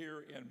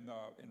here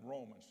in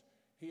Romans,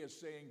 he is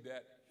saying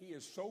that he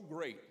is so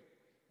great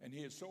and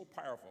he is so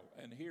powerful.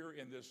 And here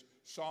in this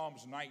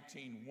Psalms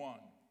 19:1,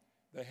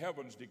 the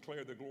heavens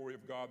declare the glory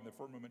of God, and the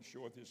firmament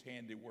showeth his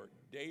handiwork.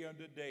 Day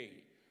unto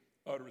day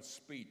uttereth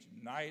speech,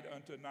 night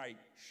unto night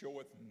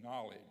showeth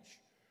knowledge.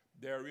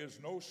 There is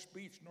no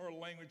speech nor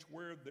language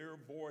where their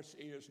voice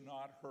is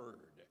not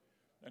heard.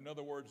 In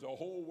other words, the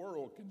whole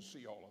world can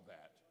see all of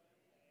that.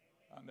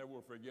 I'll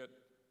never forget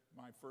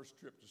my first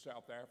trip to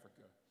South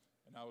Africa,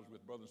 and I was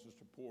with Brother and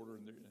Sister Porter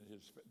and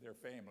their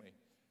family.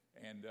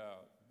 And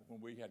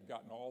when we had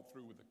gotten all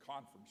through with the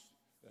conference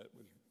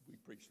we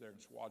preached there in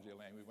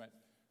Swaziland, we went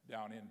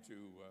down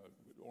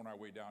on our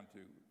way down to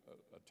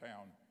a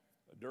town,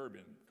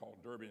 Durban,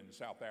 called Durban in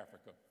South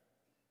Africa.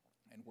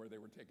 and where they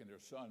were taking their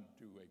son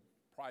to a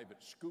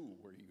private school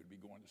where he would be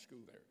going to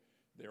school there,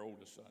 their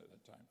oldest son at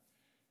that time.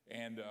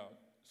 And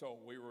so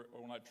we were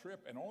on that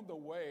trip, and on the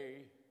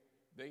way,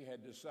 they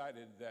had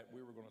decided that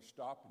we were going to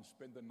stop and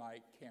spend the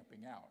night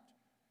camping out.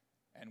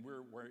 And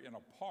we're in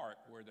a park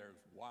where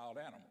there's wild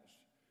animals.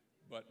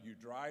 But you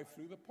drive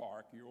through the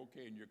park, you're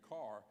okay in your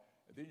car,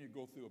 and then you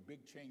go through a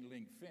big chain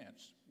link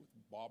fence with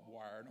barbed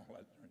wire and all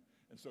that.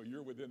 And so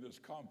you're within this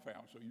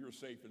compound, so you're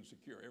safe and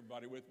secure.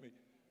 Everybody with me?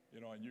 You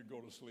know, and you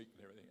go to sleep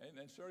and everything.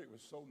 And so it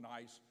was so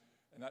nice.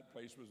 And that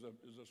place was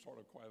a sort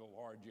of quite a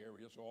large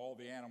area. So all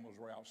the animals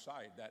were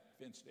outside that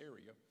fenced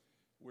area.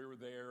 We were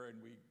there,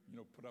 and we,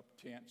 put up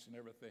tents and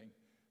everything.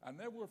 I'll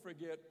never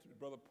forget,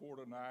 Brother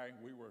Porter and I,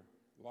 we were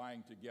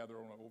lying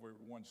together over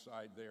one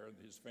side there, and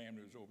his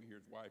family was over here,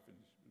 his wife and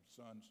his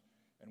sons,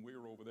 and we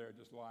were over there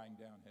just lying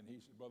down. And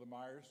he said, Brother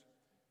Myers,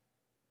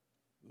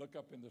 look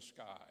up in the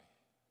sky.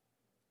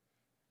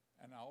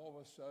 And all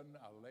of a sudden,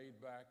 I laid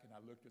back and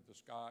I looked at the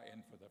sky,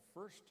 and for the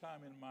first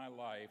time in my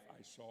life,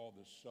 I saw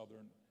the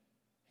southern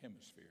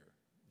hemisphere,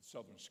 the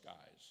southern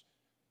skies.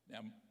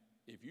 Now,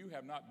 if you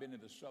have not been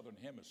in the southern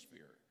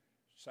hemisphere,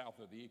 south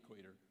of the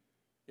equator,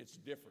 it's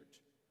different.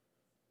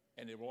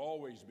 And it will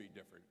always be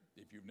different.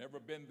 If you've never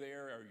been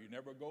there or you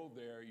never go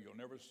there, you'll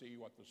never see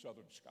what the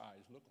southern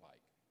skies look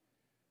like.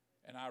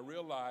 And I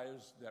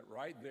realized that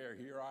right there,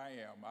 here I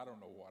am. I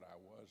don't know what I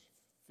was,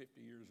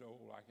 50 years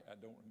old. I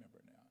don't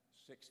remember now.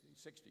 60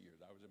 years.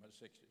 I was in my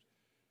 60s.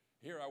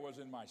 Here I was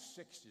in my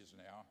 60s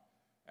now,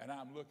 and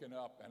I'm looking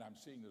up, and I'm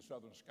seeing the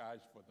southern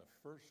skies for the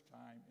first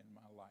time in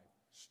my life.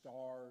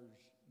 Stars,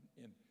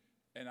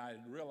 and I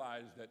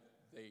realized that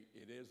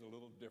it is a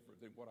little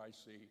different than what I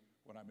see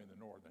when I'm in the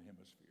northern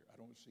hemisphere. I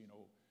don't see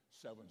no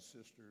seven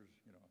sisters,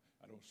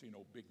 I don't see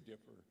no Big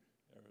Dipper.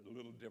 The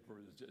Little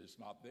Dipper, it's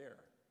not there,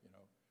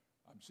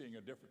 I'm seeing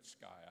a different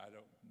sky. I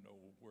don't know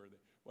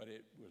but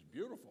it was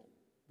beautiful.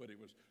 But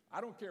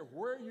I don't care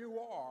where you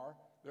are,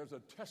 there's a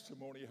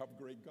testimony of how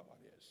great God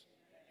is.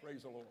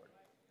 Praise the Lord.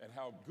 And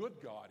how good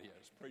God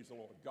is. Praise the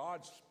Lord.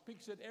 God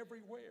speaks it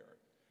everywhere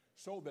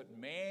so that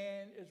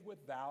man is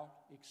without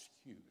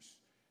excuse.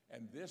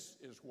 And this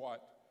is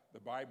what the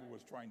Bible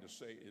was trying to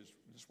say,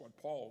 this is what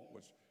Paul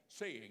was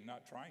saying,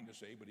 not trying to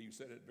say, but he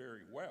said it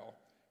very well.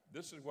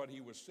 This is what he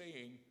was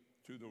saying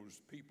to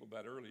those people,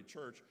 that early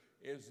church,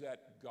 is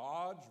that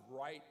God's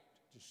right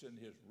to send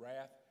his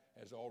wrath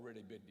has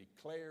already been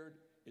declared.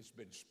 It's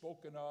been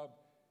spoken of.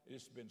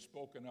 It's been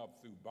spoken of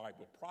through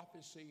Bible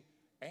prophecy,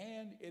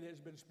 and it has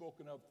been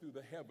spoken of through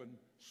the heaven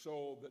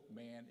so that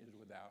man is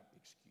without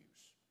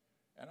excuse.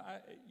 And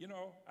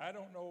I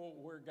don't know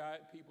where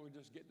people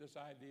just get this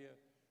idea.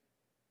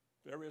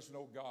 There is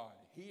no God.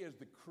 He is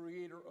the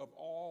creator of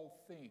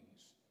all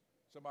things.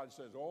 Somebody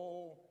says,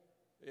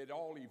 it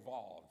all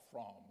evolved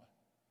from.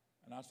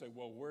 And I say,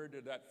 well, where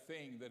did that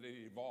thing that it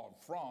evolved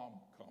from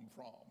come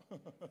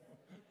from?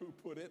 Who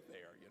put it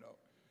there,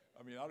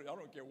 I mean, I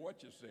don't care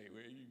what you say.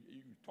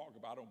 You can talk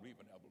about, I don't believe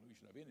in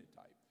evolution of any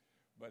type.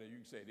 But you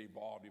can say it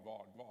evolved.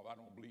 I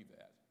don't believe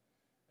that.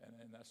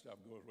 And that stuff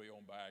goes way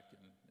on back,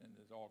 and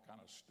there's all kind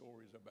of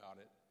stories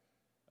about it.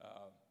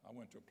 I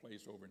went to a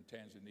place over in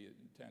Tanzania,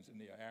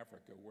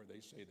 Africa, where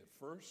they say the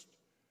first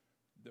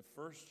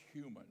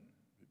human,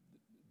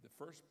 the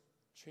first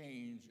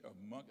change of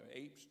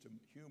apes to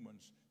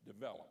humans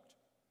developed,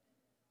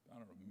 I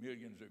don't know,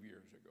 millions of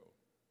years ago.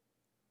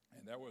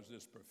 And there was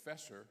this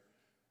professor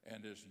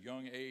and this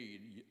young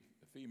aide,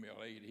 a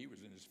female aide, he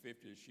was in his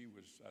 50s, she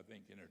was, I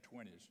think, in her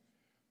 20s.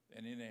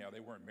 And anyhow, they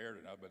weren't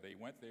married enough, but they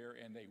went there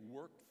and they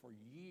worked for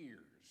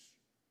years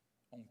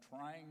on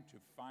trying to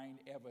find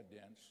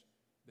evidence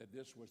that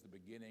this was the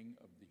beginning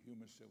of the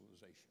human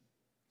civilization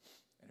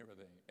and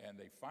everything. And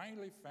they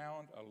finally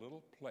found a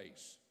little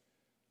place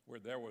where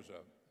there was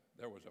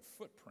a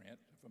footprint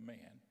of a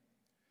man,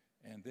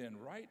 and then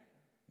right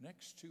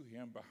next to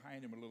him,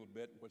 behind him a little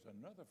bit, was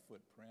another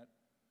footprint,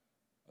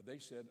 they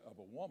said, of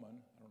a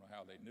woman. I don't know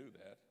how they knew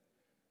that.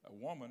 A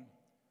woman,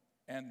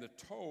 and the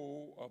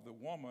toe of the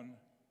woman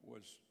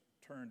was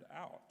turned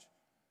out.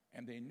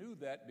 And they knew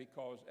that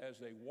because as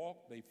they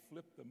walked, they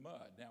flipped the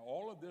mud. Now,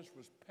 all of this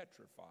was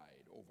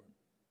petrified over,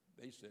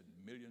 they said,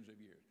 millions of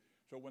years.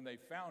 So when they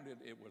found it,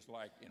 it was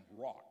like in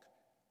rock.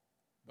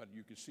 But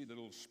you could see the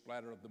little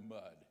splatter of the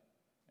mud,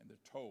 and the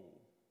toe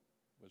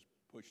was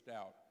pushed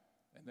out.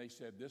 And they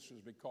said this was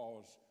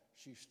because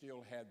she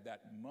still had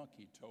that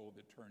monkey toe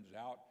that turns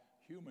out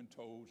human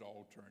toes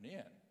all turn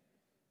in.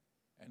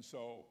 And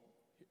so,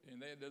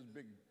 there's a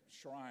big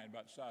shrine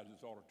about the size of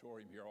this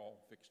auditorium here, all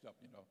fixed up,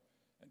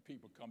 and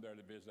people come there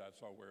to visit. I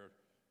saw where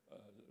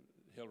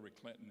Hillary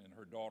Clinton and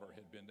her daughter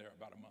had been there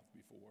about a month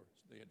before.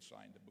 So they had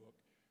signed the book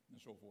and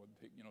so forth.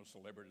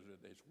 Celebrities.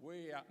 It's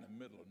way out in the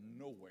middle of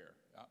nowhere,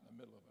 out in the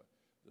middle of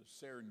the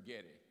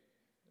Serengeti,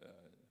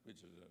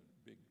 which is a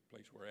big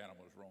place where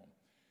animals roam.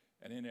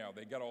 And anyhow,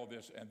 they got all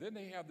this, and then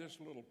they have this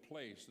little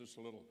place, this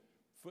little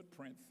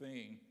footprint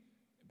thing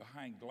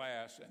behind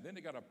glass, and then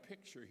they got a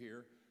picture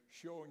here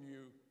showing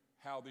you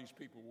how these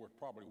people were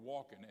probably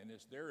walking, and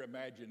it's their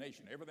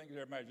imagination. Everything's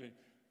their imagination,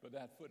 but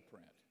that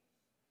footprint.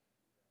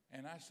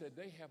 And I said,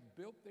 they have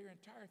built their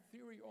entire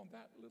theory on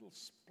that little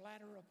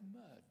splatter of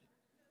mud.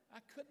 I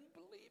couldn't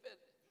believe it.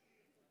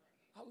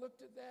 I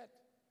looked at that,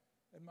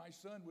 and my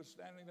son was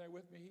standing there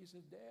with me. He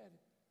said, Dad,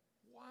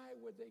 why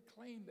would they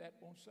claim that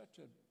on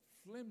such a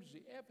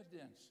flimsy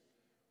evidence?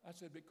 I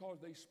said, because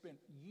they spent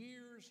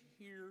years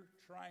here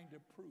trying to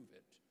prove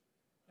it.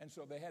 And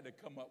so they had to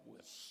come up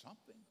with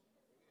something.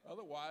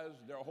 Otherwise,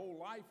 their whole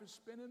life is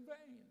spent in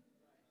vain,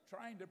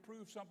 trying to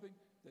prove something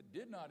that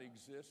did not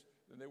exist.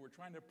 And they were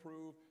trying to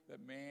prove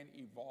that man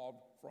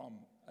evolved from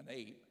an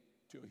ape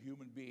to a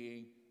human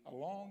being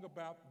along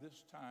about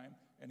this time,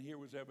 and here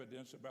was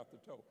evidence about the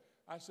toe.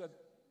 I said,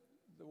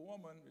 the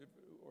woman,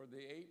 or the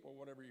ape, or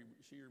whatever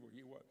she or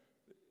he was,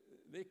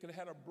 they could have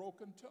had a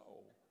broken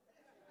toe.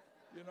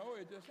 You know,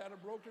 it just had a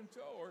broken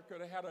toe, or it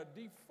could have had a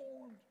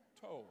deformed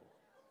toe.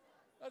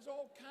 There's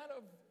all kind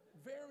of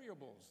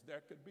variables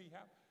that could be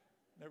happening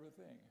and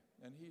everything.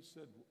 And he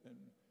said, and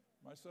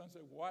my son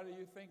said, why do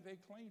you think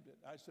they claimed it?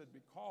 I said,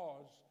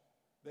 because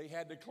they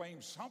had to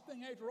claim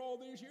something after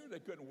all these years. They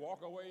couldn't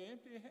walk away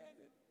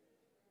empty-handed.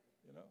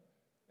 You know,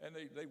 and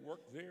they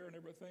worked there and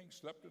everything,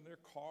 slept in their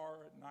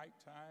car at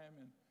nighttime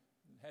and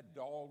had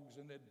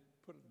dogs, and they'd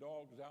put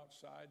dogs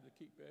outside to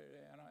keep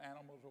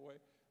animals away.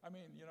 I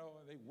mean, you know,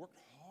 they worked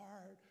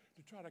hard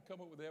to try to come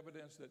up with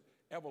evidence that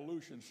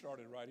evolution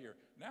started right here.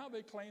 Now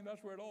they claim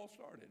that's where it all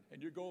started.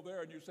 And you go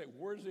there and you say,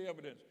 where's the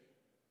evidence?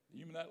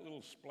 Even that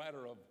little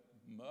splatter of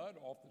mud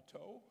off the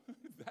toe?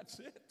 That's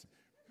it.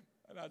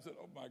 And I said,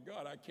 oh my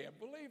God, I can't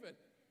believe it.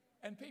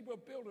 And people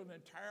build an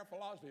entire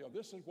philosophy of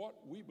this is what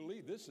we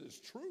believe. This is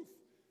truth.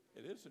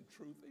 It isn't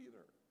truth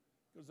either.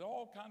 Because there are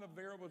all kind of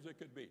variables it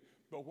could be.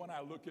 But when I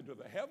look into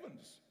the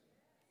heavens,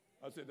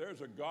 I said,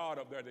 there's a God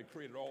up there that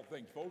created all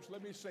things. Folks,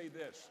 let me say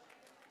this.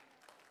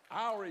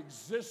 Our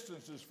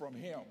existence is from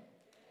him.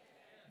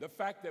 The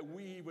fact that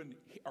we even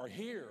are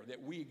here,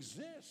 that we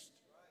exist.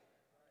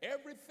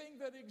 Everything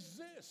that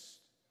exists,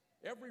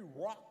 every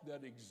rock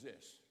that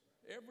exists,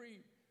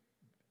 every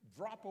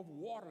drop of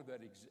water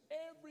that exists,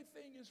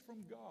 everything is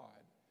from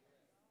God.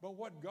 But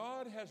what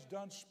God has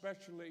done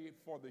specially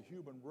for the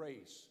human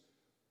race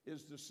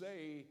is to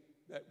say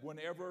that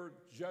whenever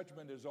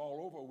judgment is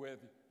all over with,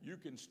 you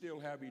can still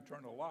have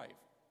eternal life.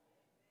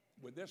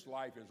 When this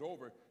life is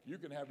over, you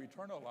can have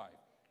eternal life.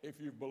 If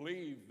you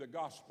believe the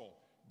gospel,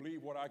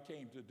 believe what I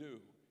came to do.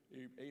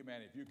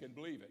 Amen. If you can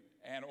believe it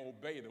and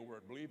obey the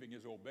word. Believing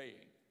is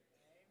obeying.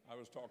 I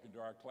was talking to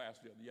our class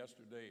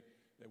yesterday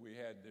that we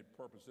had the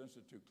Purpose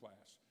Institute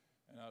class.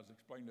 And I was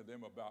explaining to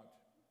them about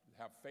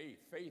how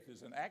faith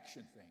is an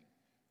action thing.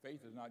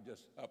 Faith is not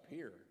just up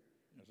here.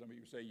 You know, some of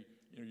you say,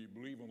 you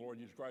believe in the Lord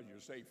Jesus Christ,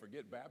 you're saved.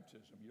 Forget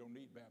baptism. You don't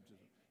need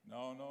baptism.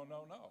 No.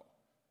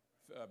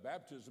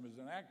 Baptism is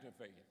an act of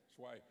faith. That's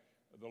why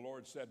the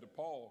Lord said to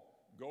Paul,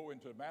 go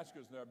into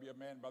Damascus, and there'll be a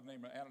man by the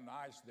name of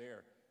Ananias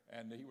there,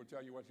 and he will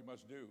tell you what you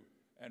must do.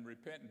 And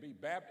repent and be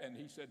baptized. And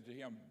he said to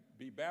him,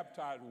 be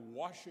baptized,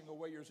 washing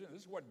away your sins.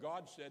 This is what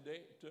God said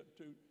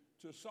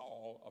to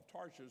Saul of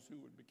Tarshish, who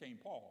became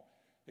Paul.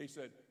 He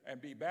said,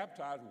 and be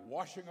baptized,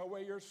 washing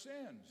away your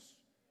sins.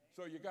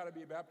 So you got to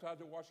be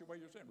baptized and wash away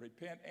your sins.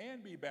 Repent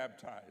and be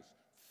baptized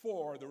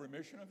for the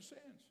remission of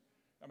sins.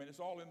 I mean, it's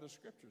all in the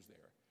scriptures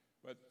there.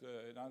 But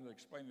and I was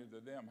explaining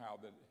to them how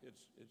that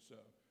it's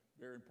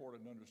very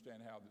important to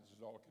understand how this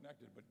is all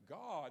connected. But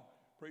God,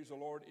 praise the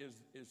Lord,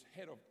 is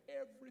head of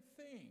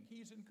everything.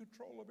 He's in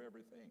control of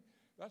everything.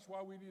 That's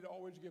why we need to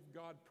always give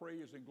God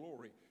praise and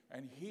glory.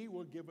 And he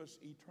will give us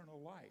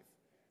eternal life.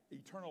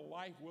 Eternal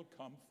life will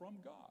come from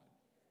God.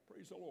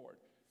 Praise the Lord.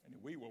 And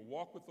if we will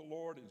walk with the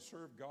Lord and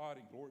serve God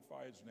and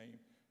glorify his name,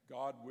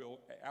 God will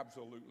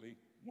absolutely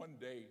one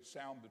day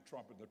sound the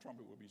trumpet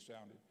will be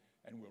sounded,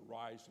 and we'll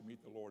rise to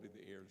meet the Lord in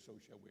the air, and so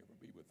shall we ever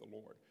be with the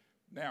Lord.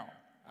 Now,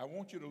 I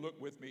want you to look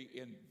with me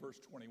in verse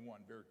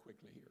 21 very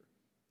quickly here.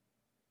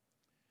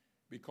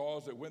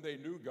 Because that when they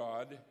knew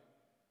God,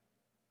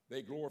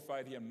 they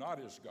glorified him not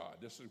as God.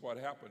 This is what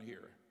happened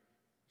here.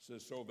 It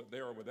says, so that they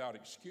are without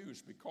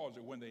excuse, because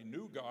that when they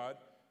knew God,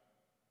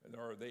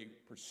 or they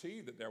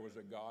perceived that there was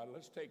a God.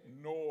 Let's take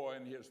Noah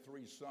and his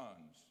 3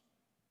 sons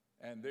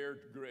and their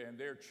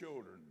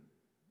children,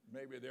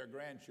 maybe their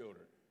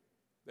grandchildren.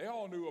 They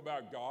all knew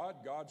about God.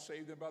 God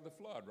saved them by the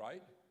flood,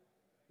 right?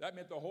 That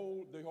meant the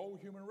whole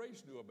human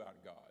race knew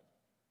about God.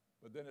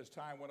 But then as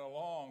time went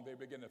along, they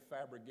began to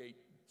fabricate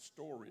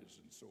stories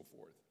and so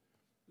forth.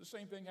 The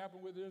same thing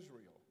happened with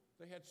Israel.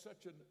 They had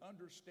such an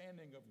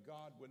understanding of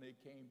God when they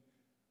came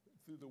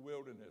through the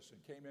wilderness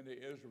and came into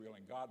Israel,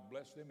 and God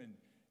blessed them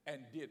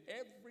and did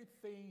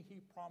everything he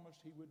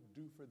promised he would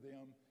do for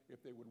them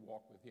if they would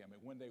walk with him.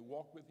 And when they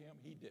walked with him,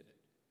 he did it.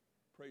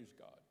 Praise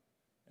God.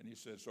 And he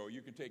said, so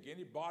you can take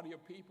any body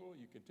of people,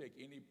 you can take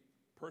any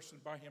person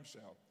by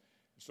himself.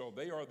 So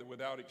they are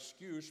without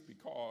excuse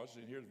because,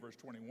 and here's verse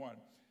 21,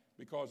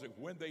 because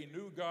when they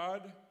knew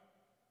God,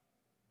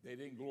 they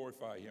didn't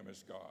glorify him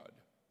as God.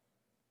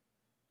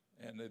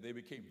 And they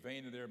became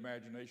vain in their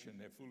imagination,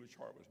 their foolish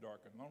heart was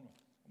darkened. I'm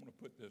going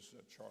to put this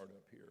chart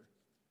up here.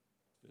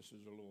 This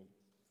is a little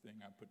thing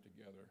I put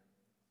together.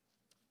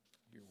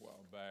 here a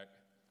while back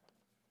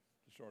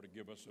to sort of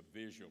give us a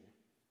visual.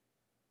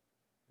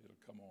 It'll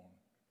come on.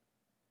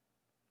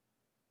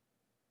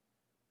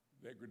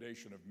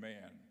 Degradation of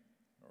man,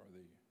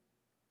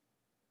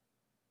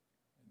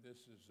 and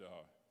this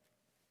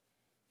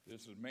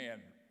is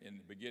man in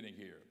the beginning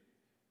here.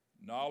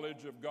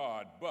 Knowledge of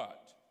God,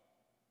 but,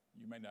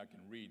 you may not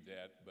can read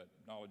that, but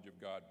knowledge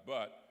of God,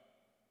 but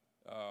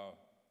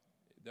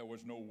there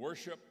was no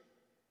worship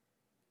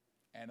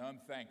and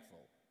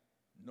unthankful.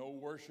 No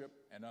worship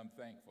and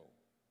unthankful.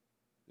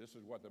 This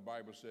is what the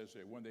Bible says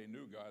that when they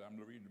knew God, I'm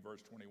reading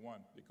verse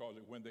 21, because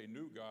when they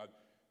knew God,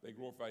 they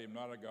glorified him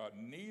not a God,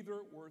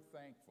 neither were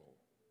thankful.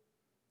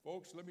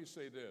 Folks, let me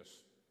say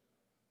this.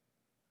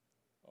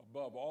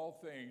 Above all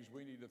things,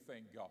 we need to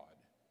thank God.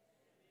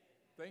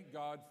 Thank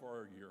God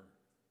for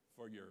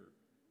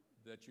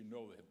that you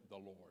know the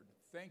Lord.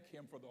 Thank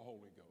him for the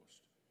Holy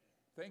Ghost.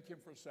 Thank him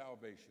for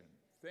salvation.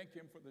 Thank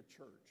him for the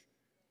church.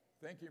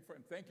 Thank him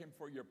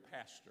for your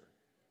pastor.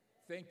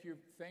 Thank him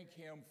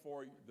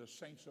for the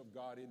saints of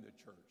God in the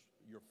church,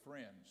 your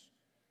friends.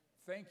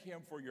 Thank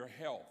him for your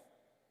health.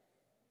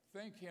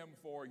 Thank him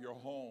for your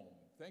home.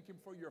 Thank him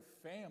for your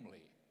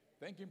family.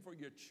 Thank him for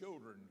your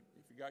children,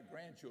 if you got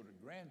grandchildren.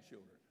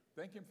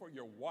 Thank him for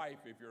your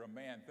wife, if you're a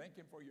man. Thank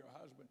him for your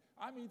husband.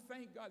 I mean,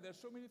 thank God. There's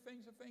so many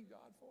things to thank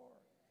God for.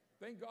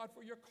 Thank God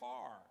for your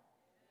car.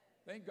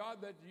 Thank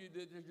God that you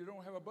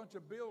don't have a bunch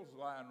of bills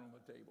lying on the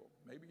table.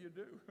 Maybe you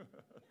do.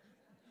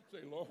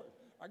 Say, Lord,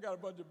 I got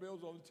a bunch of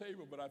bills on the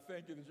table, but I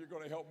thank you that you're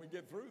going to help me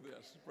get through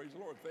this. Praise the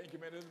Lord. Thank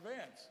him in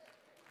advance.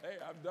 Hey,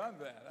 I've done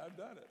that. I've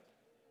done it.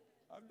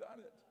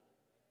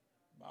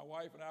 My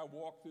wife and I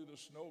walked through the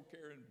snow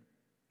carrying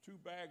 2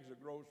 bags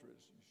of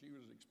groceries. She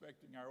was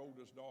expecting our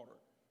oldest daughter,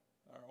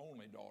 our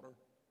only daughter,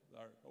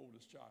 our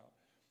oldest child.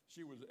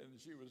 And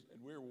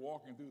we were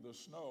walking through the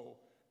snow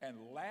and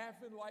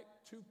laughing like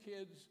 2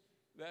 kids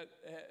that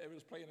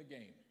was playing a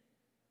game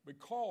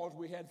because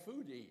we had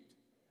food to eat.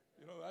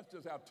 You know, that's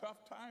just how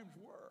tough times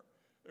were.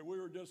 And we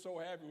were just so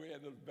happy we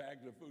had those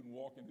bags of food and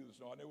walking through the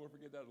snow. I never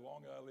forget that. As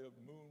long as I lived,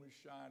 the moon was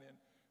shining.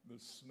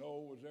 The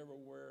snow was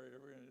everywhere,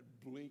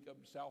 bleak up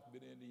in South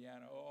Bend,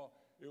 Indiana. Oh,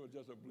 it was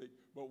just a bleak.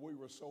 But we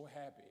were so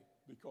happy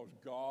because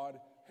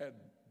God had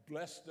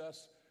blessed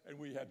us and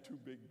we had 2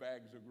 big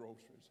bags of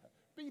groceries.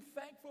 Be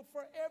thankful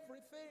for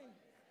everything.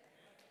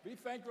 Be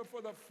thankful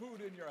for the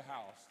food in your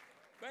house.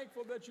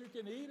 Thankful that you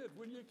can eat it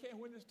when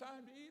it's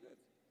time to eat it.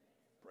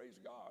 Praise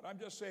God. I'm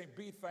just saying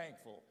be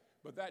thankful.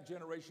 But that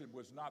generation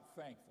was not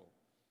thankful.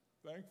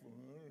 Thankful?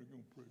 I ain't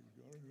going to praise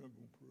God. I'm not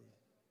going to pray.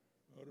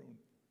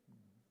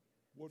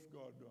 What's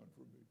God done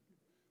for me?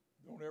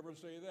 Don't ever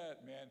say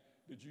that, man.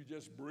 Did you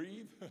just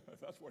breathe?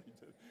 That's what he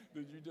did.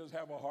 Did you just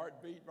have a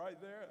heartbeat right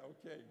there?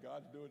 Okay,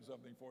 God's doing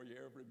something for you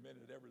every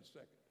minute, every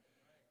second.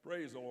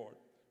 Praise the Lord.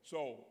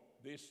 So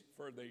they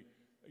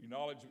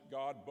acknowledged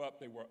God, but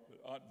they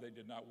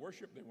did not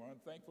worship. They were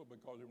unthankful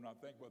because they were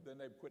not thankful. Then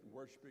they quit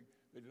worshiping.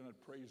 They did not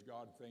praise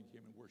God, thank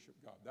him, and worship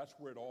God. That's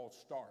where it all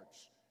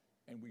starts,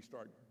 and we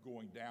start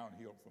going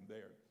downhill from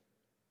there.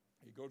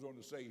 He goes on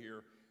to say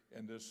here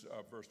in this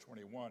verse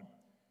 21,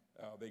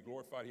 they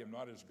glorified him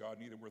not as God,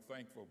 neither were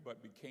thankful,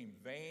 but became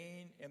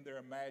vain in their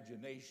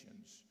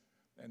imaginations,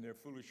 and their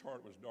foolish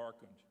heart was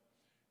darkened.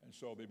 And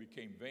so they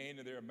became vain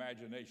in their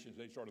imaginations.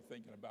 They started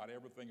thinking about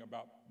everything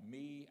about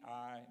me,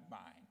 I,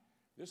 mine.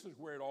 This is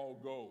where it all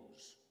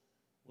goes.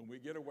 When we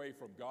get away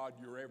from God,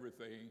 you're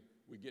everything,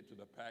 we get to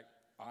the fact,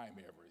 I'm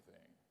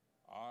everything.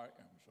 I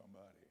am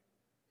somebody.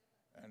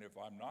 And if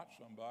I'm not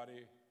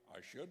somebody, I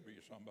should be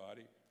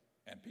somebody.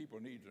 And people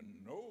need to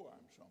know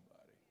I'm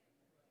somebody.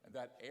 And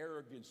that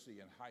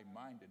arrogancy and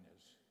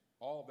high-mindedness,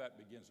 all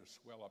that begins to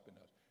swell up in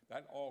us.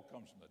 That all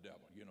comes from the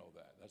devil. You know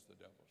that. That's the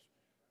devil's.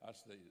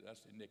 That's the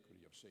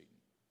iniquity of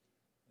Satan.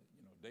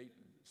 You know,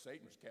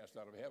 Satan was cast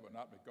out of heaven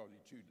not because he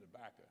chewed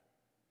tobacco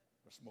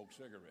or smoked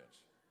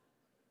cigarettes.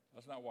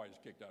 That's not why he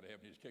was kicked out of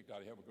heaven. He was kicked out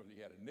of heaven because he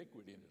had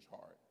iniquity in his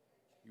heart.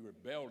 He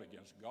rebelled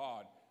against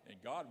God, and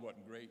God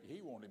wasn't great.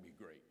 He wanted to be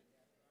great.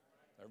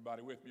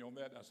 Everybody with me on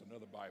that? That's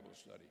another Bible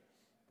study.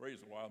 Praise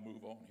the Lord. I'll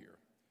move on here.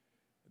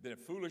 Then a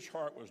foolish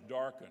heart was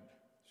darkened.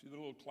 See the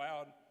little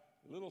cloud?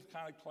 A little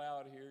kind of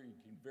cloud here. You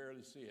can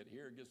barely see it.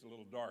 Here it gets a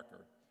little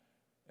darker.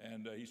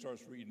 And he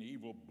starts reading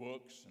evil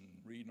books and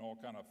reading all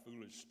kind of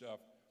foolish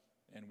stuff.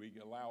 And we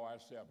allow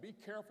ourselves. Be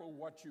careful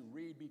what you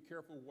read. Be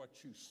careful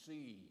what you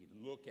see,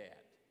 look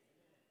at.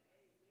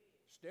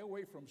 Stay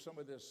away from some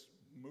of this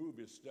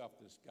movie stuff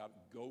that's got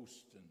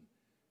ghosts and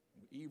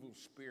evil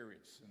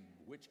spirits and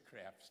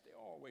witchcraft. Stay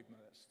all away from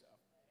that stuff.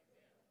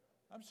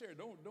 I'm serious.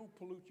 Don't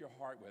pollute your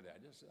heart with that.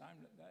 If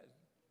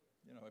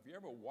you're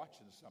ever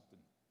watching something,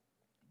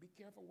 be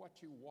careful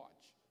what you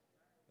watch.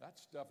 That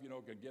stuff,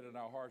 can get in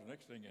our hearts.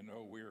 Next thing you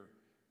know, we're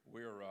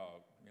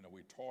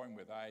toying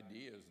with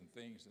ideas and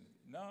things. And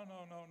no.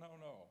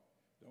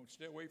 Don't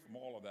stay away from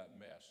all of that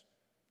mess.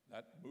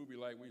 That movie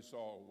like we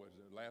saw was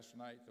last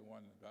night, the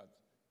one about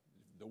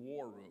the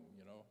war room,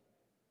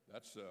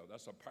 That's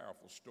a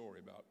powerful story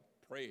about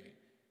praying.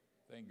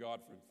 Thank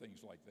God for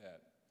things like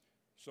that.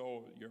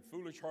 So your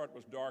foolish heart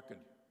was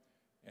darkened.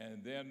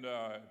 And then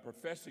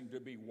professing to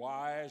be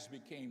wise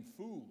became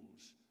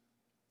fools.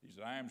 He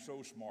said, I am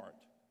so smart.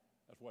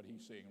 That's what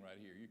he's saying right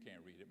here. You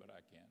can't read it, but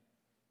I can.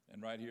 And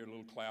right here, a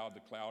little cloud,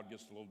 the cloud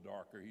gets a little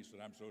darker. He said,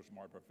 I'm so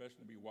smart.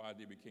 Professing to be wise,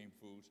 they became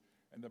fools.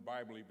 And the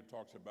Bible even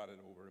talks about it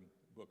over in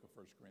the book of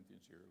 1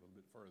 Corinthians here, a little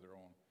bit further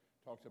on.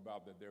 Talks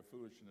about that their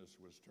foolishness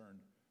was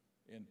turned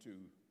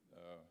into,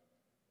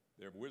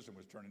 their wisdom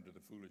was turned into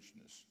the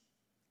foolishness.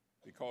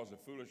 Because the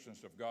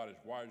foolishness of God is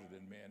wiser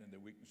than men, and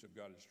the weakness of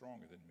God is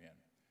stronger than men.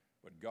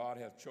 But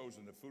God hath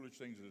chosen the foolish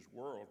things of this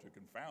world to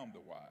confound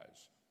the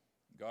wise.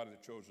 God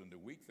hath chosen the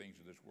weak things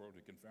of this world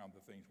to confound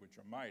the things which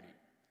are mighty.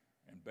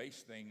 And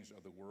base things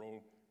of the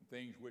world,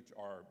 things which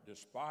are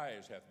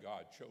despised hath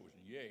God chosen.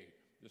 Yea,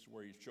 this is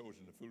where he's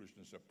chosen the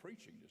foolishness of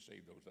preaching to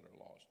save those that are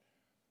lost.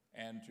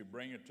 And to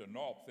bring it to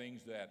naught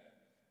things that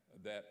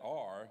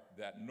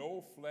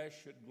no flesh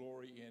should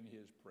glory in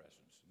his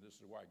presence. And this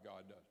is why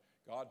God does.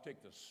 God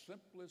take the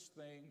simplest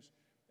things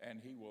and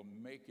he will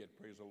make it,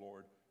 praise the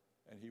Lord,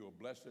 and he will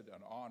bless it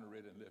and honor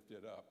it and lift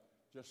it up,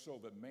 just so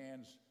that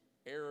man's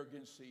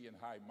arrogancy and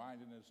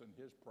high-mindedness and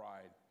his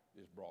pride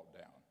is brought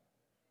down.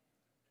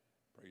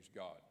 Praise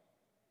God.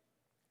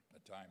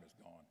 The time is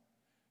gone.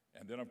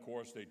 And then, of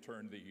course, they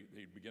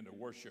begin to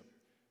worship.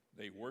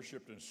 They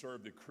worshiped and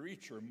served the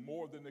creature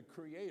more than the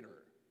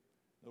creator.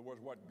 In other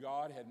words, what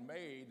God had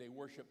made, they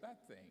worshiped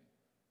that thing.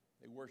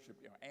 They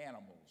worshiped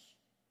animals.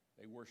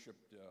 They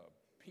worshiped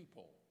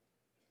people.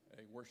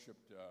 They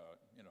worshiped,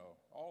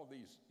 all of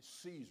these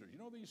Caesars. You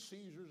know these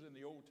Caesars in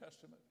the Old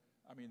Testament?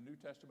 I mean, New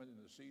Testament, and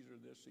the Caesar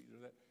this, Caesar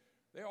that.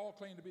 They all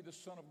claim to be the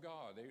Son of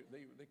God. They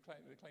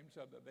claim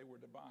themselves that they were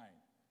divine.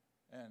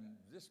 And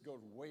this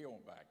goes way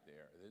on back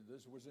there.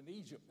 This was in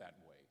Egypt that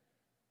way.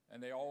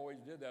 And they always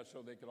did that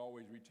so they could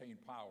always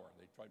retain power.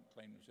 They tried to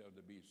claim themselves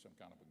to be some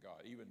kind of a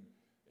god. Even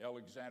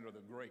Alexander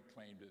the Great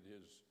claimed that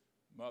his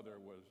mother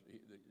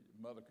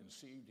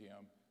conceived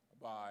him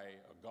by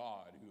a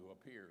god who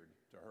appeared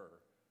to her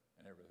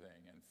and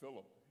everything. And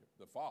Philip,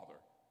 the father,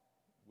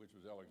 which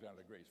was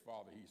Alexander the Great's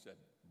father, he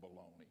said,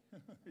 baloney.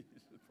 He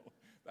said,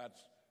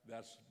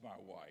 that's my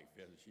wife.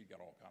 And she got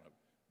all kind of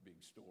big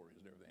stories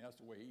and everything.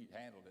 That's the way he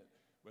handled it.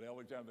 But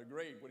Alexander the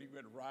Great, when he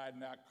went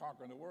riding out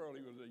conquering the world,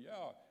 he was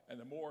and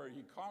the more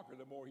he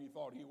conquered, the more he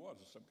thought he was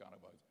some kind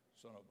of a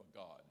son of a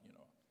god,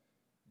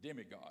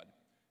 demigod.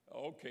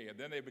 Okay, and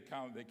then they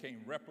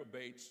became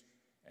reprobates,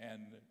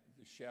 and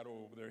the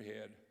shadow over their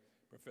head,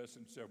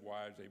 professing themselves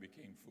wise, they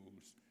became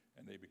fools,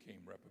 and they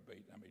became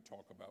reprobate. I may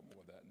talk about more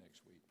of that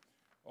next week.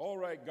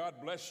 All right, God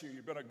bless you.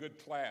 You've been a good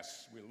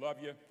class. We love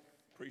you,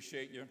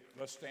 appreciate you.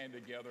 Let's stand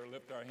together,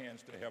 lift our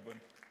hands to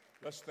heaven.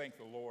 Let's thank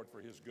the Lord for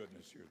his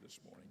goodness here this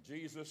morning.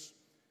 Jesus,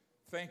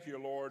 thank you,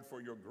 Lord, for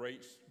your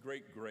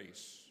great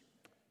grace,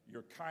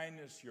 your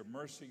kindness, your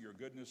mercy, your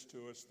goodness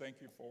to us.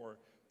 Thank you for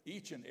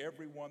each and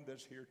every one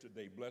that's here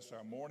today. Bless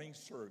our morning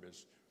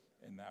service.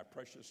 In thy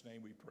precious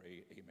name we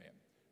pray, amen.